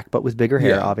Tak, but with bigger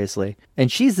hair, obviously.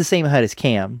 And she's the same height as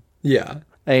Cam. Yeah.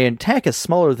 And Tak is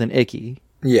smaller than Icky.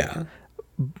 Yeah.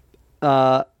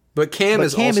 But Cam But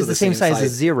is Cam also is the same size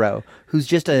as Zero, who's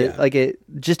just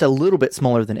just a little bit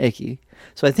smaller than Icky.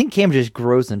 So I think Cam just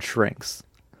grows and shrinks.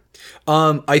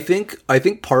 I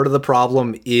think part of the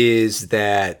problem is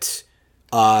that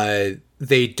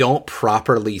they don't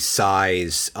properly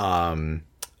size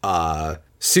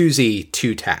Susie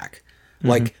to Tack.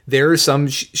 Like there are some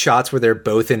shots where they're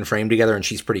both in frame together and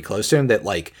she's pretty close to him that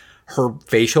like her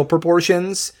facial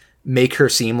proportions make her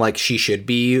seem like she should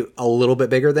be a little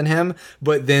bit bigger than him,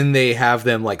 but then they have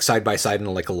them like side by side in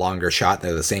like a longer shot.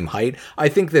 They're the same height. I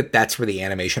think that that's where the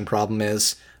animation problem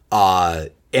is.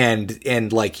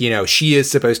 And like, you know, she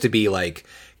is supposed to be like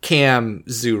Cam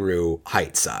Zuru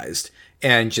height sized,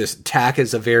 and just Tack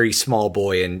is a very small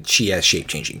boy and she has shape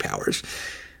changing powers.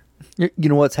 You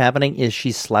know what's happening is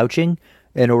she's slouching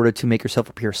in order to make herself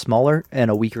appear smaller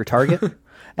and a weaker target.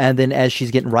 And then as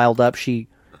she's getting riled up, she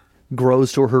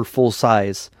grows to her full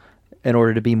size in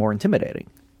order to be more intimidating.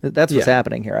 That's what's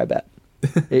happening here, I bet.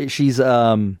 She's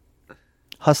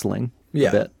hustling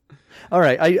a bit. All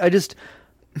right,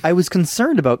 I was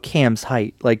concerned about Cam's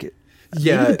height. Like,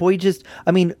 maybe the boy just...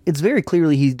 I mean, it's very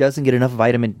clearly he doesn't get enough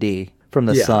vitamin D from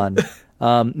the sun.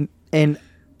 And...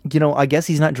 You know, I guess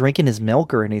he's not drinking his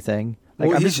milk or anything. Like,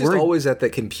 well, I'm he's just always at the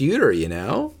computer, you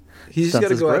know? He's just got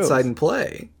to go outside and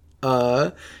play.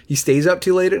 He stays up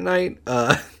too late at night.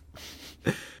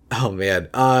 Oh, man.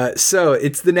 So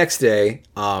it's the next day.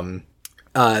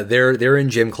 They're in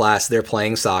gym class. They're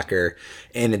playing soccer.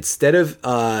 And instead of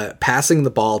passing the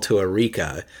ball to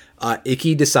Erika,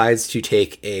 Icky decides to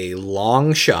take a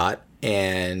long shot.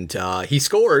 And he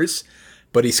scores.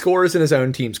 But he scores in his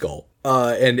own team's goal.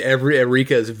 And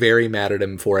Erika is very mad at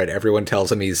him for it. Everyone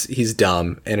tells him he's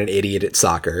dumb and an idiot at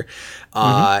soccer.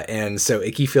 And so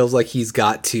Icky feels like he's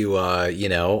got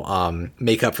to,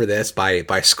 make up for this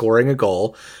by scoring a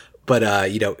goal. But,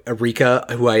 Erika,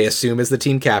 who I assume is the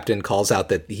team captain, calls out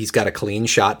that he's got a clean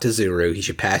shot to Zuru. He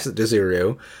should pass it to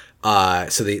Zuru.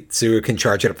 So Zuru can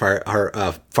charge it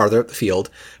farther up the field.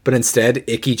 But instead,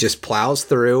 Icky just plows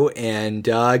through and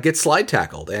gets slide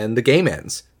tackled. And the game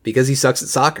ends. Because he sucks at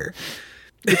soccer.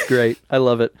 It's great. I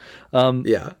love it.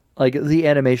 Like, the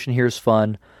animation here is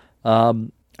fun.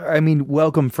 I mean,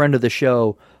 welcome friend of the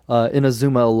show,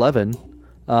 Inazuma 11.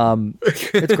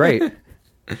 It's great.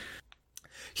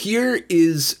 Here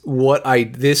is what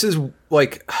this is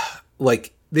like,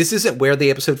 this isn't where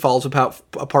the episode falls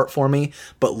apart for me,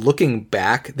 but looking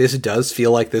back, this does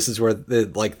feel like this is where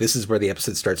the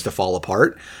episode starts to fall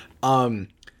apart.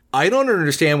 I don't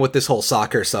understand what this whole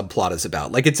soccer subplot is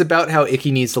about. Like, it's about how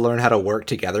Icky needs to learn how to work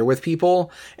together with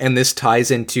people, and this ties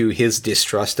into his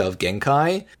distrust of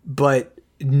Genkai, but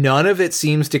none of it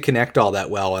seems to connect all that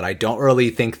well, and I don't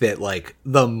really think that, like,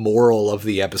 the moral of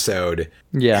the episode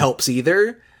helps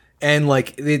either. And,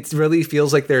 like, it really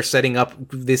feels like they're setting up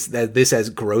this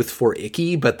as growth for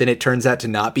Icky, but then it turns out to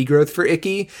not be growth for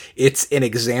Icky. It's an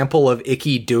example of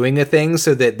Icky doing a thing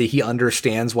so that he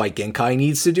understands why Genkai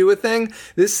needs to do a thing.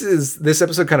 This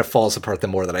episode kind of falls apart the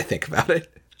more that I think about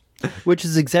it. Which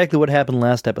is exactly what happened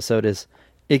last episode, is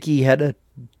Icky had to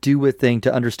do a thing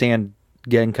to understand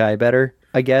Genkai better,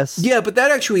 I guess. Yeah, but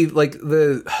that actually, like,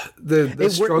 the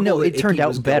struggle... No, it turned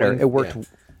out better. It worked.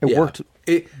 It worked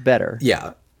better.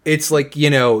 Yeah. It's like,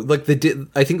 you know, like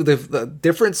I think the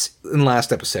difference in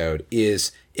last episode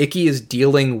is Icky is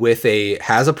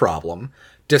has a problem,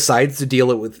 decides to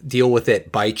deal with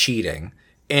it by cheating,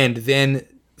 and then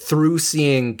through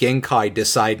seeing Genkai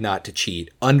decide not to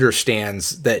cheat,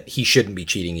 understands that he shouldn't be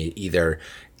cheating either,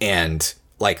 and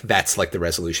like that's like the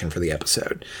resolution for the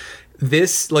episode.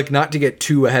 This, like, not to get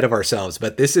too ahead of ourselves,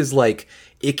 but this is like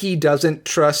Icky doesn't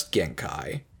trust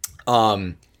Genkai,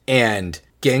 and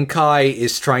Genkai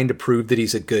is trying to prove that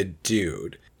he's a good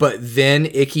dude. But then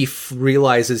Icky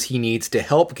realizes he needs to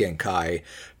help Genkai,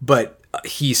 but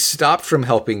he stopped from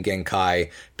helping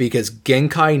Genkai because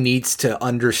Genkai needs to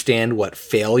understand what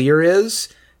failure is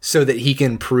so that he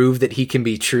can prove that he can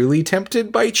be truly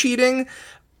tempted by cheating.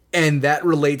 And that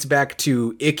relates back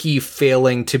to Icky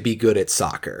failing to be good at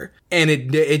soccer. And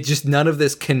it just, none of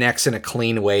this connects in a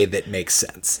clean way that makes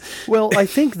sense. Well, I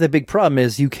think the big problem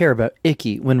is you care about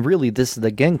Icky when really this is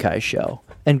the Genkai show.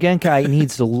 And Genkai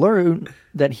needs to learn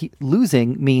that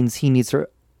losing means he needs to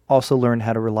also learn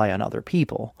how to rely on other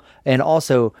people. And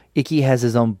also, Icky has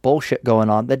his own bullshit going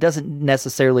on that doesn't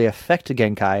necessarily affect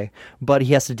Genkai, but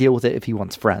he has to deal with it if he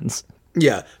wants friends.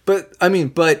 Yeah, but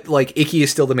like Icky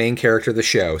is still the main character of the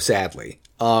show, sadly.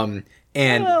 And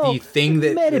the thing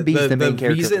that the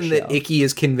reason that Icky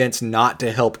is convinced not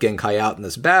to help Genkai out in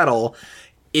this battle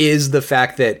is the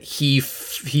fact that he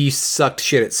sucked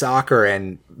shit at soccer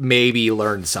and maybe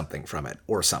learned something from it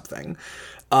or something.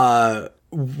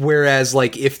 Whereas,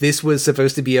 like, if this was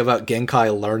supposed to be about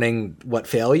Genkai learning what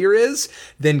failure is,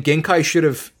 then Genkai should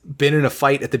have been in a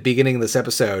fight at the beginning of this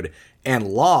episode and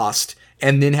lost,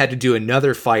 and then had to do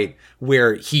another fight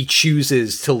where he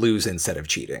chooses to lose instead of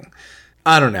cheating.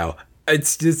 I don't know.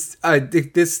 It's just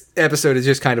this episode is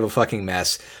just kind of a fucking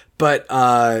mess. But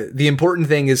the important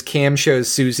thing is Cam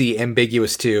shows Susie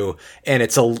Ambiguous 2, and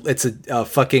it's a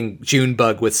fucking June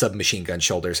bug with submachine gun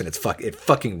shoulders, and it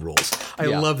fucking rules. I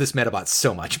love this Metabot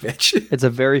so much, bitch. It's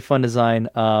a very fun design.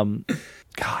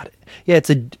 It's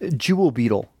a jewel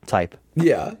beetle type.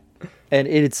 Yeah, and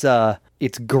it's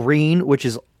green, which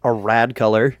is a rad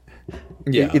color.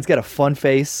 Yeah, it's got a fun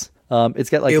face.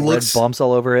 It's got like red bumps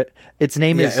all over it. Its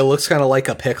name is. It looks kind of like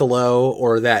a Piccolo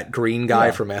or that green guy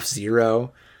from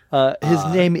F-Zero. His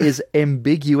name is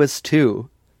Ambiguous 2,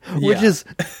 which is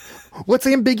what's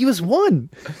Ambiguous 1?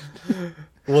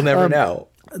 We'll never know.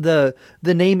 The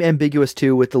name Ambiguous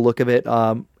 2, with the look of it,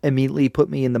 immediately put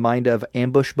me in the mind of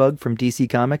Ambush Bug from DC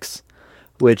Comics,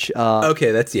 which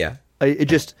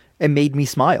it made me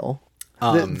smile.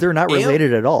 They're not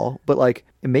related at all, but like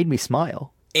it made me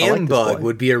smile. Ambug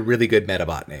would be a really good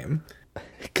Metabot name,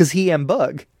 because he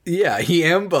Ambug. Yeah, he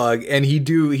Ambug, and he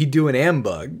do an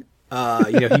Ambug.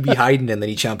 He'd be hiding and then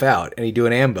he'd jump out and he'd do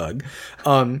an Ambug.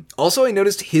 Also, I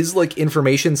noticed his like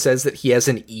information says that he has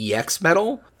an EX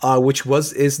medal, which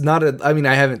is not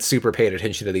I haven't super paid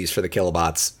attention to these for the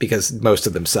Kilobots because most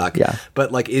of them suck. Yeah.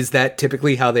 But like, is that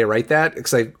typically how they write that?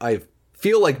 Because I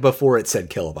feel like before it said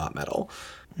Kilobot medal.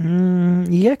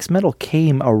 EX medal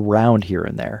came around here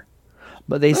and there,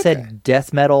 but they said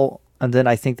death medal, and then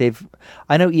I think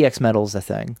I know EX medal is a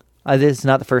thing. This is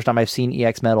not the first time I've seen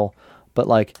EX medal, but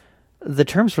like, the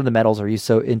terms for the medals are used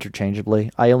so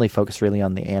interchangeably. I only focus really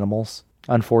on the animals,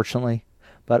 unfortunately.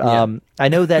 But I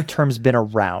know that term's been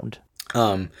around.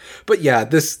 But yeah,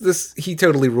 this he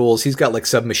totally rules. He's got like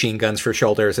submachine guns for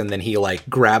shoulders, and then he like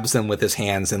grabs them with his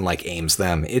hands and like aims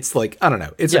them. It's like, I don't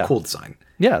know. It's a cool design.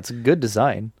 Yeah, it's a good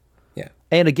design. Yeah.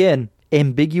 And again,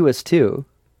 Ambiguous 2.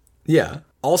 Yeah.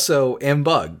 Also,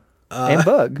 Ambug.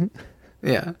 Ambug.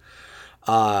 Yeah.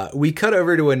 We cut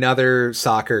over to another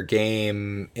soccer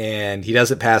game, and he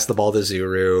doesn't pass the ball to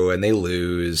Zuru, and they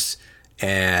lose,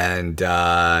 and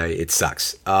it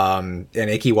sucks. And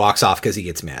Icky walks off because he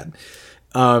gets mad.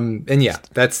 And yeah,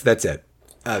 that's it.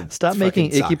 Stop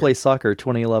making Icky play soccer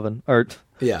 2011 or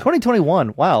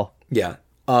 2021. Wow. Yeah.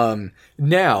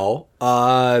 Now,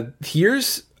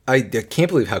 here's. I can't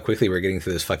believe how quickly we're getting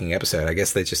through this fucking episode. I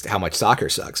guess that's just how much soccer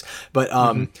sucks. But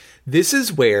this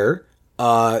is where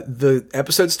the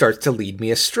episode starts to lead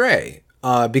me astray.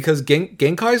 Because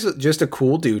Genkai's just a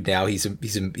cool dude now.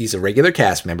 He's a regular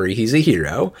cast member. He's a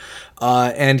hero.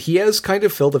 And he has kind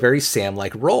of filled a very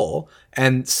Sam-like role.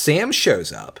 And Sam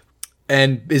shows up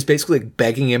and is basically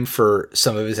begging him for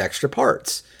some of his extra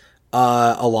parts,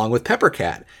 along with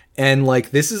Peppercat. And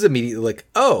like, this is immediately like,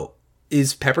 oh,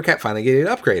 is Peppercat finally getting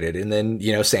upgraded? And then,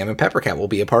 Sam and Peppercat will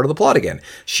be a part of the plot again.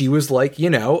 She was like,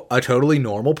 a totally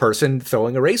normal person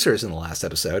throwing erasers in the last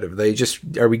episode.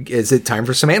 Is it time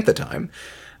for Samantha time?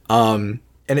 And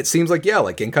it seems like,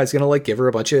 Genkai's gonna like give her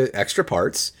a bunch of extra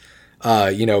parts.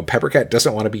 Peppercat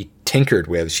doesn't want to be tinkered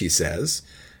with, she says.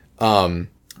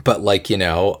 But like,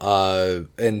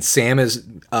 and Sam is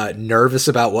nervous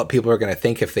about what people are going to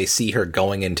think if they see her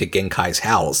going into Genkai's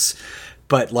house.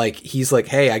 But like, he's like,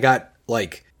 hey, I got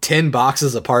like 10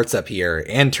 boxes of parts up here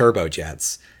and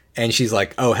turbojets. And she's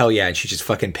like, oh, hell yeah. And she just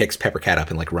fucking picks Peppercat up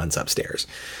and like runs upstairs.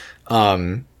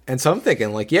 And so I'm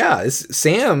thinking like, yeah,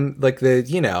 Sam, like this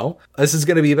is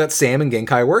going to be about Sam and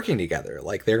Genkai working together.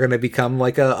 Like they're going to become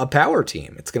like a power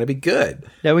team. It's going to be good.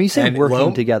 Now, when you say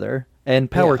working together and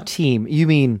power team, you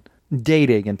mean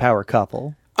dating and power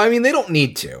couple. I mean, they don't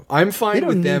need to. I'm fine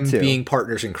with them being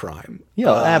partners in crime.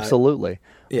 Yeah, absolutely.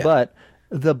 Yeah. But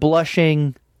the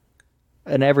blushing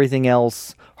and everything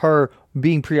else, her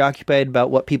being preoccupied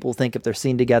about what people think if they're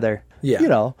seen together.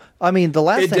 Yeah. I mean, the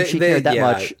last time she cared that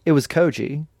much, it was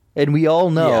Koji. And we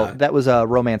all know that was a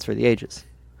romance for the ages.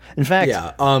 In fact,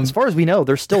 as far as we know,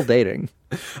 they're still dating.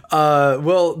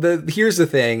 Well, here's the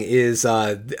thing is,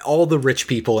 all the rich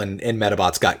people in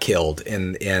Metabots got killed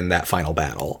in that final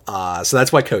battle. So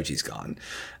that's why Koji's gone.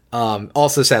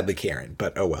 Also sadly Karen,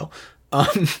 but oh well.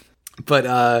 But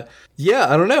I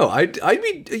don't know. I'd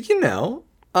be,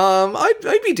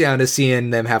 I'd be down to seeing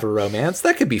them have a romance.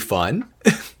 That could be fun.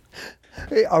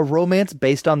 A romance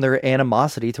based on their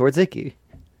animosity towards Icky.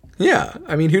 Yeah,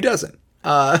 I mean, who doesn't?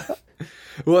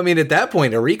 Well, I mean, at that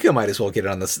point, Erika might as well get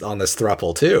on this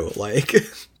throuple too. Like,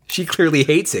 she clearly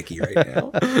hates Icky right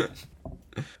now.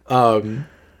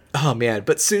 Oh man,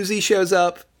 but Susie shows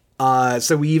up.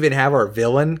 So we even have our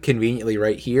villain conveniently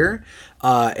right here,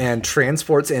 and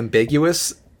transports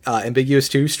Ambiguous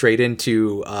 2 straight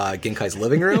into Genkai's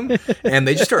living room, and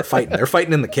they just start fighting. They're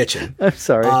fighting in the kitchen. I'm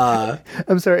sorry.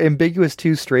 Ambiguous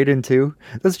 2 straight into.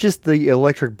 That's just the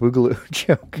Electric Boogaloo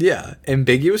joke. Yeah,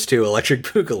 Ambiguous 2, Electric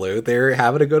Boogaloo. They're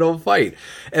having a good old fight,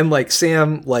 and like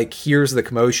Sam like hears the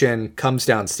commotion, comes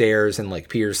downstairs, and like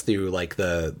peers through like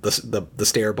the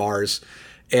stair bars.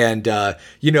 And,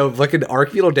 like an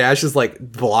Archbeetle Dash is like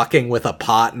blocking with a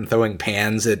pot and throwing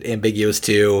pans at Ambiguous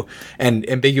 2. And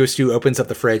Ambiguous 2 opens up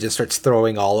the fridge and starts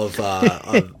throwing all of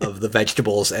the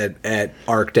vegetables at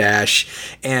Arc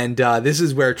Dash. And this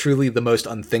is where truly the most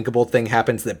unthinkable thing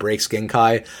happens that breaks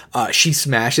Genkai. She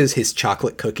smashes his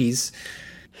chocolate cookies.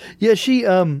 Yeah,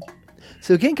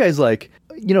 so Genkai's like,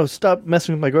 stop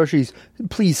messing with my groceries.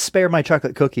 Please spare my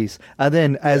chocolate cookies. And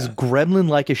then, as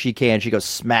gremlin-like as she can, she goes,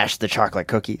 smash the chocolate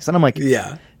cookies. And I'm like,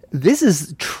 yeah, this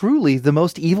is truly the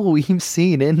most evil we've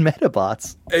seen in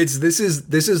Metabots. This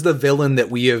is the villain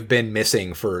that we have been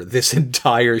missing for this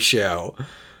entire show.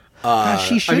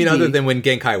 She should be. Other than when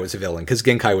Genkai was a villain, because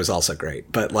Genkai was also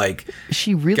great. But like,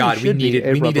 she really God, should we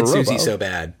needed Robo. Susie so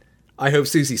bad. I hope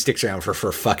Susie sticks around for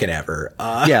fucking ever.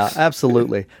 Yeah,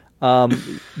 absolutely.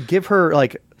 Give her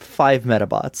like 5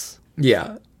 Metabots.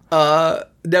 Yeah.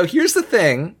 Now here's the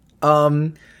thing.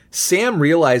 Sam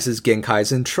realizes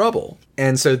Genkai's in trouble.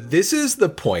 And so this is the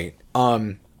point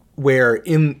where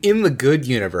in the good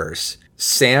universe,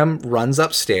 Sam runs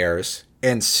upstairs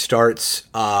and starts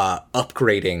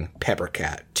upgrading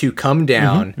Peppercat to come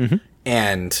down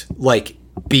and like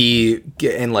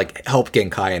help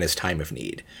Genkai in his time of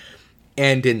need.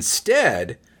 And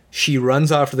instead, she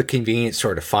runs off to the convenience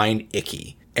store to find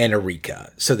Ikki and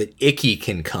Erika so that Ikki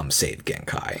can come save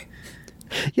Genkai.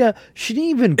 Yeah, she didn't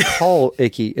even call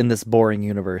Ikki in this boring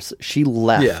universe. She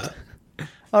left. Yeah.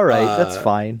 All right, that's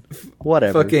fine.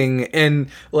 Whatever. And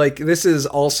like this is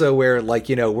also where like,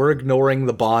 we're ignoring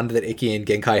the bond that Ikki and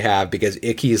Genkai have because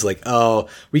Ikki's like, oh,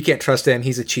 we can't trust him.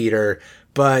 He's a cheater.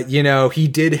 But, he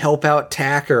did help out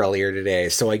Tak earlier today,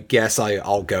 so I guess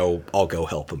I'll go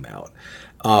help him out.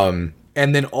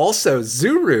 And then also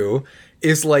Zuru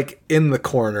is like in the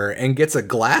corner and gets a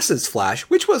glasses flash,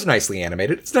 which was nicely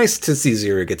animated. It's nice to see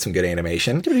Zuru get some good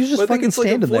animation. Dude, he's just fucking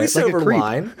standing there like a creep.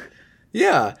 Line.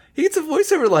 Yeah, he gets a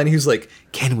voiceover line. He's like,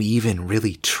 "Can we even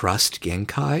really trust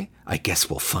Genkai? I guess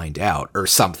we'll find out," or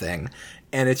something.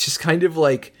 And it's just kind of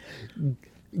like,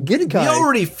 Genkai. We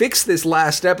already fixed this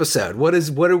last episode.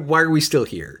 Why are we still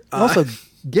here? Also,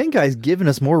 Genkai's given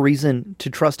us more reason to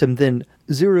trust him than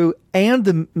Zuru and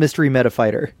the mystery meta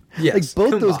fighter. Yes, like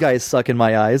both those guys suck in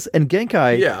my eyes. And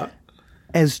Genkai,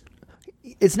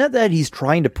 it's not that he's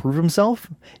trying to prove himself;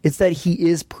 it's that he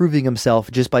is proving himself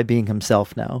just by being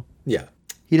himself now. Yeah,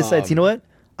 he decides, you know what?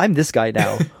 I'm this guy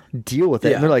now. Deal with it.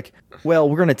 Yeah. And they're like, "Well,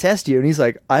 we're going to test you," and he's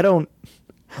like, I'm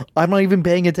not even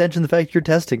paying attention to the fact you're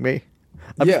testing me.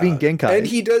 I'm just being Genkai. And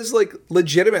he does like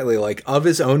legitimately, like of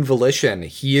his own volition,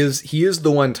 he is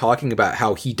the one talking about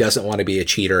how he doesn't want to be a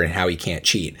cheater and how he can't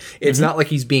cheat. It's not like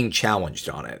he's being challenged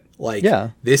on it. Like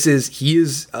he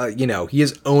is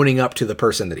owning up to the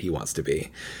person that he wants to be.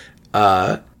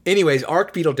 Anyways,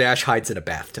 Archbeetle Dash hides in a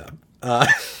bathtub.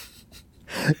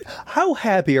 How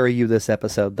happy are you this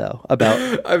episode though about?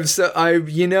 I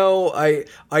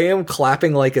am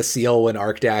clapping like a seal when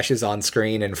Arc Dash is on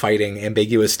screen and fighting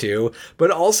Ambiguous 2,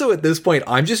 but also at this point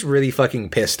I'm just really fucking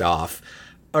pissed off.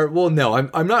 I'm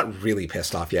not really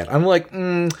pissed off yet. I'm like,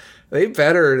 they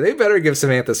better give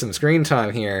Samantha some screen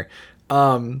time here.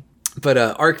 But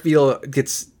Archbeetle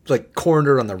gets like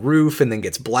cornered on the roof and then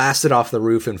gets blasted off the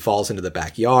roof and falls into the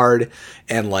backyard,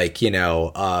 and like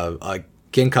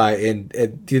Genkai, and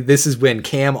this is when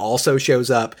Cam also shows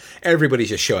up. Everybody's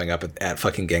just showing up at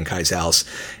fucking Genkai's house.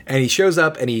 And he shows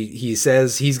up and he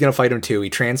says he's going to fight him too. He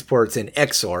transports in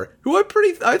Exor, who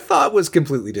I thought was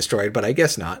completely destroyed, but I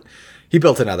guess not. He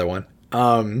built another one.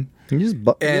 He just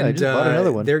bought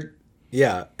another one.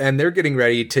 And they're getting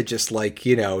ready to just like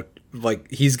he's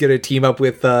going to team up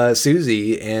with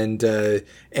Susie and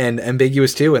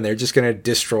Ambiguous 2, and they're just going to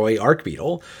destroy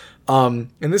Archbeetle. And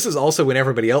this is also when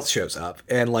everybody else shows up,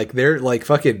 and like they're like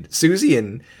fucking Susie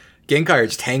and Genkai are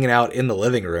just hanging out in the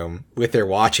living room with their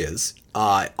watches,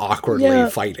 awkwardly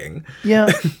fighting.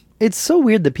 Yeah, it's so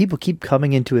weird that people keep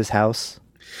coming into his house.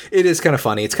 It is kind of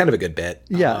funny. It's kind of a good bit.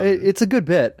 Yeah, it's a good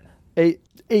bit.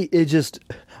 It just,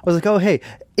 I was like, oh hey,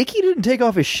 Ikki didn't take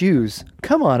off his shoes.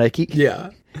 Come on, Ikki. Yeah.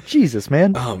 Jesus,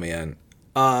 man. Oh man.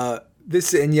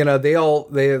 This, and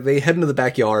they head into the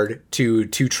backyard to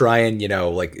try and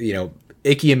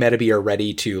Ikki and Metabee are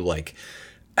ready to like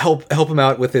help him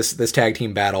out with this tag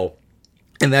team battle,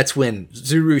 And that's when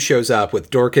Zuru shows up with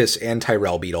Dorcas and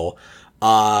Tyrell Beetle.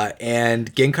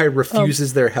 And Genkai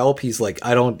refuses their help. He's like,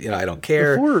 I don't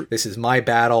care. This is my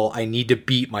battle. I need to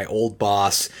beat my old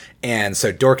boss. And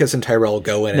so Dorcas and Tyrell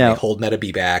go in and they hold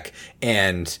Metabee back.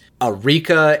 And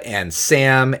Rika and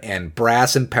Sam and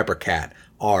Brass and Peppercat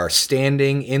are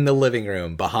standing in the living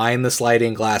room behind the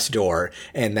sliding glass door.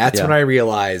 And that's when I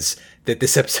realize that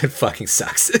this episode fucking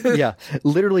sucks. Yeah.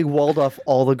 Literally walled off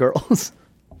all the girls.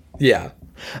 Yeah.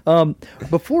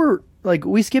 Before... Like,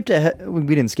 we skipped ahead. We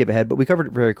didn't skip ahead, but we covered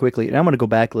it very quickly. And I'm going to go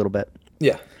back a little bit.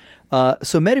 Yeah.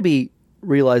 So Metabee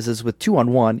realizes with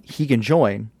 2-on-1, he can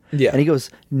join. Yeah. And he goes,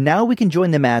 now we can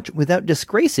join the match without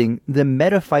disgracing the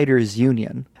Meta Fighters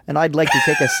Union. And I'd like to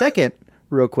take a second,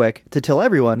 real quick, to tell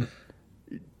everyone,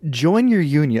 join your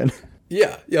union.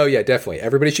 Yeah. Oh, yeah, definitely.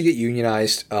 Everybody should get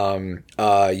unionized. Call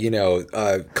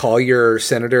your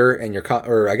senator and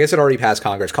or I guess it already passed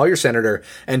Congress. Call your senator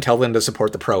and tell them to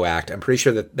support the PRO Act. I'm pretty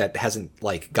sure that hasn't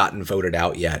like gotten voted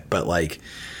out yet, but like,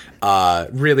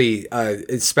 really,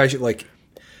 especially like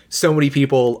so many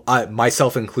people,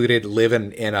 myself included, live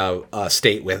in a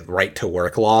state with right to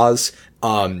work laws.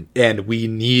 And we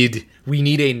need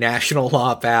a national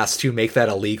law passed to make that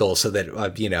illegal so that,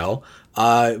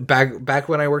 back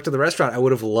when I worked at the restaurant, I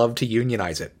would have loved to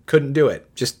unionize it. Couldn't do it.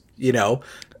 Just,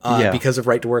 because of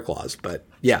right to work laws. But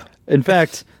yeah. In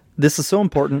fact, this is so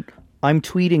important. I'm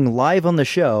tweeting live on the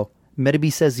show.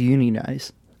 Metabee says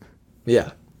unionize.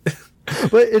 Yeah.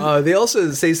 But they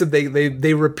also say something.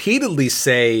 They repeatedly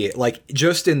say, like,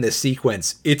 just in this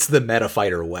sequence, it's the Meta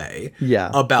Fighter way.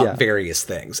 Yeah. About various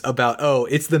things. About,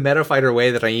 it's the Meta Fighter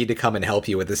way that I need to come and help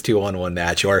you with this 2-on-1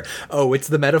 match. Or, it's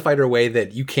the Meta Fighter way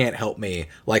that you can't help me.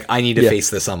 Like, I need to face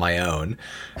this on my own.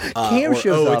 Cam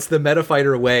shows up. It's the Meta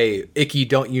Fighter way. Icky,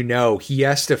 don't you know? He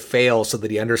has to fail so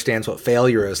that he understands what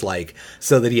failure is like.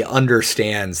 So that he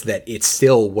understands that it's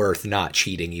still worth not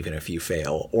cheating even if you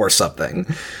fail. Or something.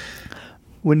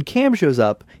 When Cam shows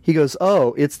up, he goes,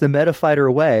 oh, it's the Meta Fighter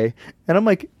way. And I'm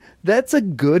like, that's a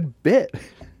good bit.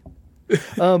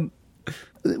 When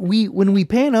we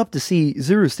pan up to see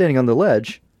Zuru standing on the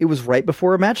ledge, it was right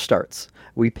before a match starts.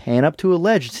 We pan up to a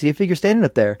ledge to see a figure standing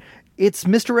up there. It's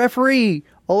Mr. Referee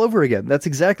all over again. That's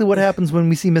exactly what happens when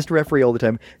we see Mr. Referee all the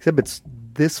time, except it's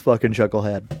this fucking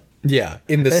chucklehead. Yeah,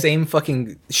 in the same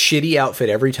fucking shitty outfit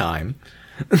every time.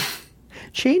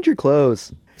 Change your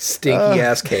clothes. Stinky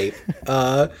ass cape.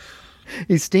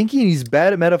 He's stinky and he's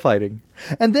bad at meta fighting.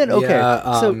 And then,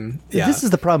 this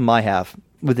is the problem I have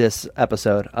with this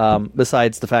episode.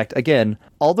 Besides the fact, again,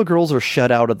 all the girls are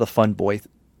shut out of the Fun Boy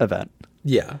event.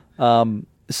 Yeah.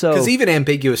 Because even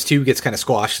Ambiguous 2 gets kind of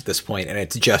squashed at this point, and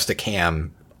it's just a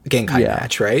Cam Genkai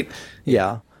match, right?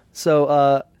 Yeah.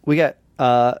 So we got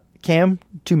Cam,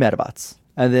 2 Metabots.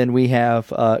 And then we have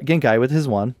Genkai with his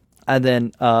 1. And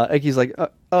then Icky's like,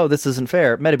 oh, this isn't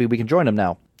fair. Metabee, we can join him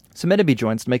now. So Metabee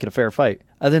joins to make it a fair fight.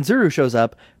 And then Zuru shows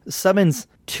up, summons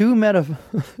 2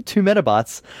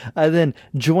 Metabots, and then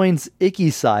joins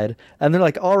Icky's side. And they're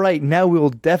like, all right, now we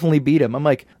will definitely beat him. I'm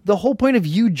like, the whole point of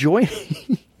you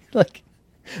joining, like,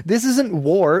 this isn't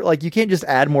war. Like, you can't just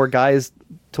add more guys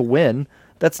to win.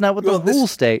 That's not what the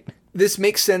rules state. This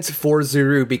makes sense for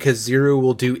Zuru because Zuru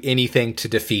will do anything to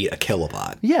defeat a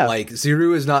Kilobot. Yeah. Like,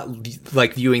 Zuru is not,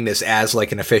 like, viewing this as,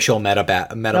 like, an official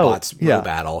Metabots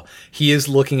battle. He is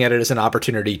looking at it as an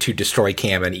opportunity to destroy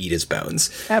Cam and eat his bones.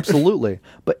 Absolutely.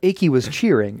 But Icky was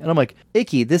cheering. And I'm like,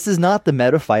 Icky, this is not the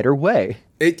Meta Fighter way.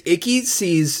 Icky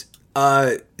sees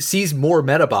more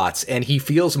Metabots and he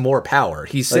feels more power.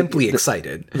 He's simply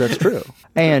excited. That's true.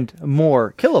 And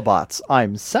more Kilobots.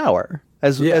 I'm sour.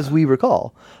 As we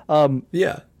recall. And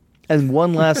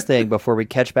one last thing before we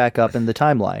catch back up in the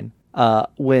timeline.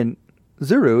 When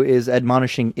Zuru is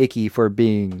admonishing Icky for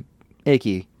being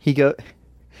Icky, he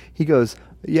goes,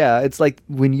 yeah, it's like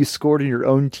when you scored in your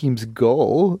own team's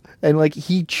goal. And like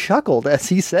he chuckled as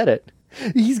he said it.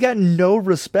 He's got no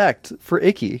respect for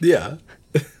Icky. Yeah.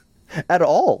 At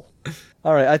all.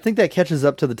 All right, I think that catches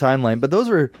up to the timeline, but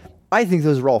I think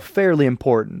those were all fairly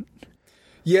important.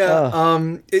 Yeah,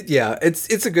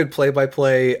 it's a good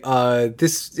play-by-play. I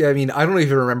don't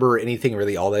even remember anything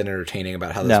really all that entertaining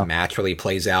about how this match really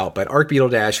plays out, but Arc Beetle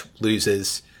Dash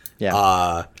loses.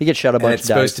 Yeah. He gets shot a bunch of times. It's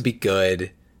supposed to be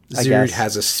good. Zuru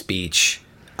has a speech.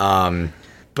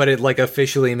 But it like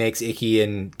officially makes Icky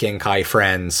and Genkai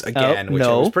friends again, which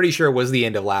I was pretty sure was the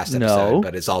end of last episode,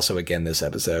 but it's also again this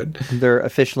episode. They're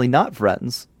officially not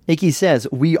friends. Icky says,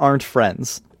 we aren't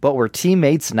friends, but we're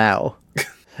teammates now.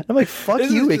 I'm like, fuck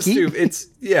you, Icky. It's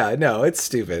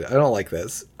stupid. I don't like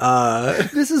this.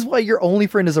 This is why your only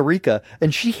friend is Arika,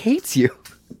 and she hates you.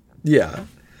 Yeah.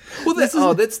 Well,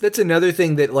 that's another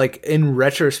thing that, like, in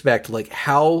retrospect, like,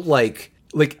 how, like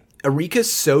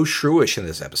Erika's so shrewish in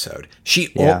this episode.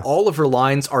 All of her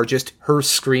lines are just her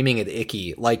screaming at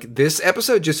Icky. Like, this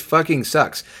episode just fucking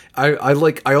sucks. I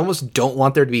almost don't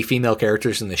want there to be female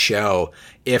characters in the show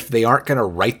if they aren't going to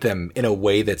write them in a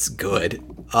way that's good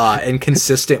and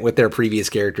consistent with their previous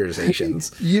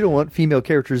characterizations. You don't want female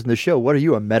characters in the show. What are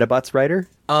you, a Metabots writer?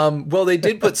 Well, they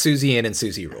did put Susie in, and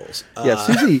Susie rules. Yeah,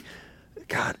 Susie.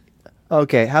 God.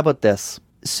 Okay, how about this?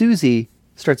 Susie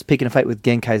starts picking a fight with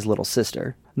Genkai's little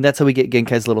sister. And that's how we get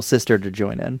Genkai's little sister to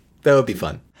join in. That would be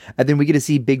fun. And then we get to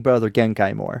see Big Brother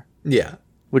Genkai more. Yeah.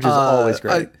 Which is always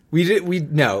great.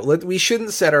 We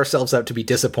shouldn't set ourselves up to be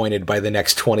disappointed by the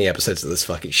next 20 episodes of this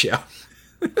fucking show.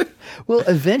 Well,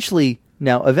 eventually,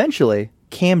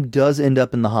 Cam does end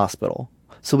up in the hospital.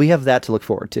 So we have that to look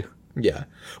forward to. Yeah.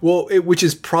 Well, which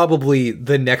is probably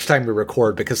the next time we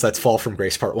record, because that's Fall from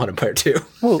Grace Part 1 and Part 2.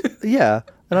 Well, yeah.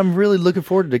 And I'm really looking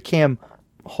forward to Cam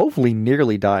hopefully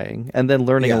nearly dying and then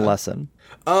learning a lesson.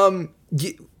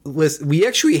 Listen, we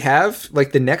actually have,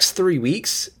 like, the next 3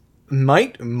 weeks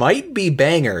might be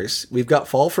bangers. We've got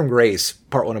Fall from Grace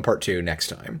Part 1 and Part 2 next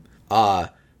time.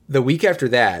 The week after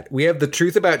that, we have The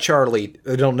Truth About Charlie.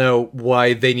 I don't know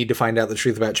why they need to find out the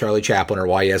truth about Charlie Chaplin or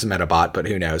why he has a Metabot, but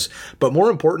who knows. But more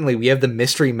importantly, we have the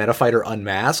Mystery Metafighter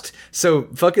Unmasked. So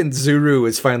fucking Zuru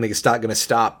is finally going to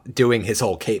stop doing his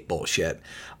whole cape bullshit.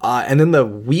 And then the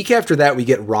week after that, we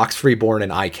get Rox Reborn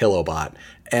and iKillobot.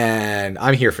 And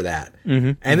I'm here for that.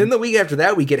 Mm-hmm. And then the week after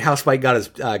that, we get How Spike got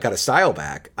his style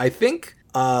back. I think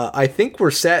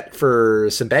we're set for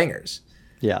some bangers.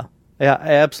 Yeah,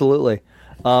 absolutely.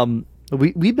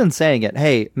 We've been saying it.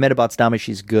 Hey, Metabots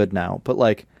Damashi's good now, but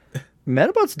like,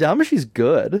 Metabots Damashi's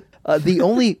good. The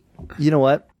only, you know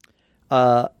what?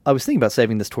 I was thinking about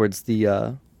saving this towards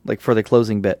the for the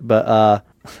closing bit, but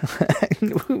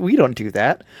we don't do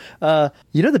that.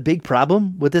 You know the big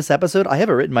problem with this episode? I have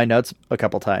it written in my notes a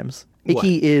couple times.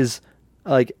 Icky is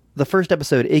like the first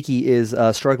episode. Icky is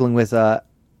struggling with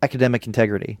academic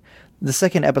integrity. The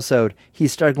second episode,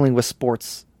 he's struggling with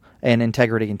sports and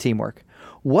integrity and teamwork.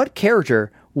 What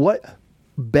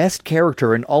best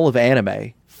character in all of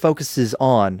anime focuses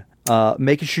on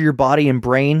making sure your body and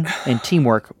brain and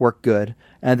teamwork work good,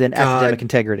 and then academic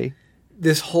integrity?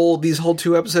 These whole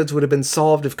 2 episodes would have been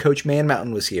solved if Coach Man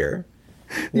Mountain was here.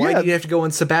 Why do you have to go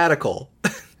on sabbatical?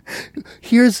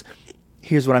 Here's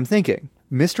what I'm thinking.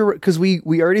 Because we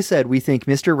already said we think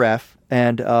Mr. Ref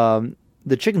and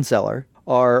the chicken seller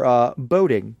are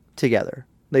boating together.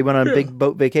 They went on a big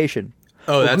boat vacation.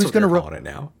 Oh, that's what they're calling it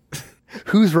now.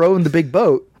 Who's rowing the big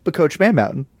boat but Coach Man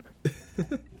Mountain?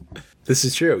 This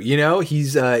is true. You know,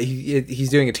 he's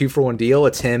doing a 2-for-1 deal.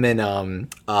 It's him and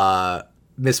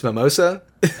Miss Mimosa.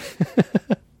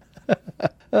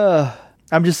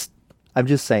 I'm just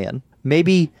saying.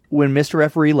 Maybe when Mr.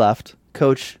 Referee left,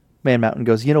 Coach Man Mountain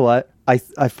goes, you know what? I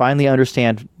finally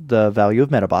understand the value of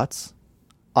Metabots.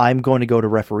 I'm going to go to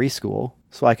referee school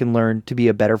so I can learn to be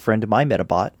a better friend to my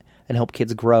Metabot and help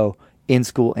kids grow in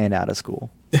school and out of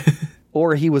school.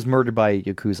 Or he was murdered by a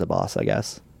Yakuza boss, I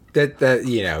guess. That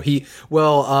you know, he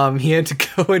had to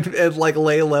go and like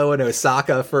lay low in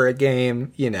Osaka for a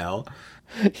game, you know.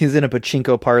 He's in a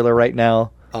pachinko parlor right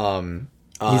now.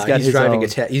 He's driving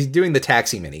he's doing the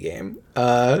taxi mini game.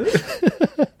 I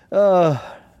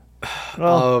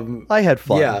had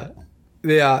fun. Yeah.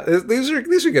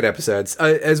 These are good episodes.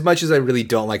 As much as I really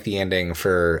don't like the ending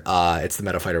for It's the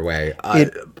Metafighter Way,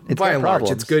 by and large,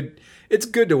 it's good. It's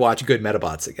good to watch good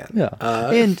Metabots again. Yeah,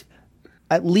 and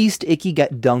at least Icky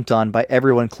got dunked on by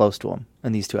everyone close to him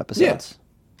in these 2 episodes. Yeah.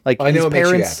 Like I know his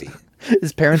parents, makes you happy.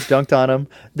 His parents dunked on him.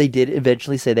 They did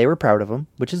eventually say they were proud of him,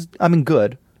 which is, I mean,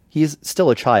 good. He's still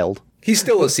a child. He's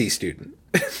still a C student.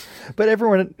 But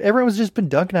everyone's just been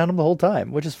dunking on him the whole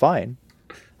time, which is fine.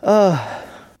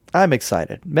 I'm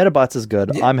excited. Metabots is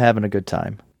good. Yeah. I'm having a good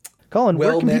time. Colin,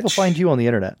 where can people find you on the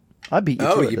internet? I beat you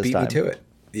to it this time. Oh, you beat me to it.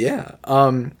 Yeah.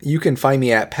 You can find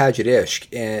me at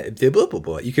Pagetish.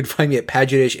 You can find me at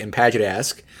Pagetish and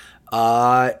Pagetask.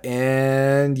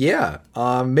 And yeah.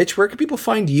 Mitch, where can people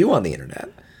find you on the internet?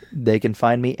 They can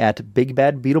find me at Big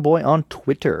Bad Beetle Boy on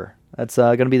Twitter. That's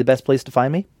going to be the best place to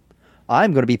find me.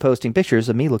 I'm going to be posting pictures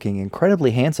of me looking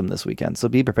incredibly handsome this weekend, so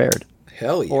be prepared.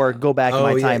 Hell yeah. Or go back in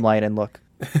my timeline and look.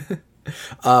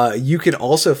 You can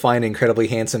also find incredibly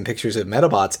handsome pictures of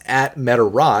Metabots at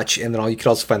MetaRotch, and then you can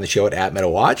also find the show at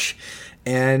MetaWatch.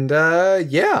 And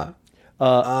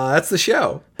that's the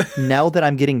show. Now that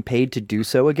I'm getting paid to do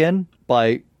so again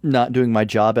by not doing my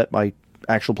job at my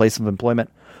actual place of employment,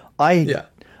 I've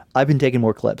been taking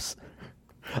more clips.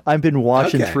 I've been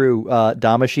watching through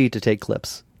Damashi to take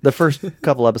clips. The first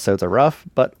couple episodes are rough,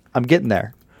 but I'm getting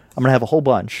there. I'm gonna have a whole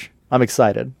bunch. I'm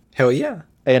excited. Hell yeah.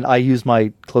 And I used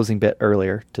my closing bit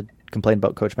earlier to complain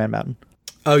about Coach Man Mountain.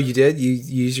 Oh, you did? You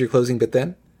used your closing bit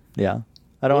then? Yeah.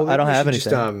 I don't have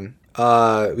anything.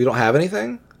 We don't have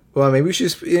anything? Well, maybe we should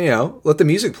just, let the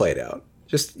music play it out.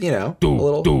 Just, a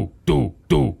little.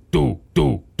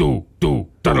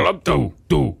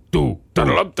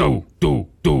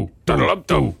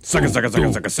 Sucker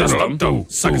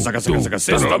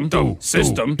system.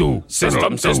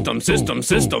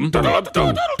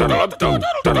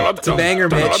 It's a banger,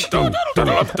 Mitch.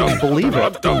 I believe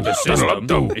it. The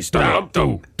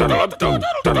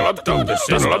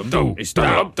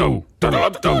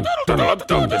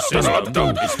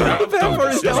bad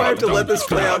part is now I have to let this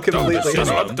play out completely.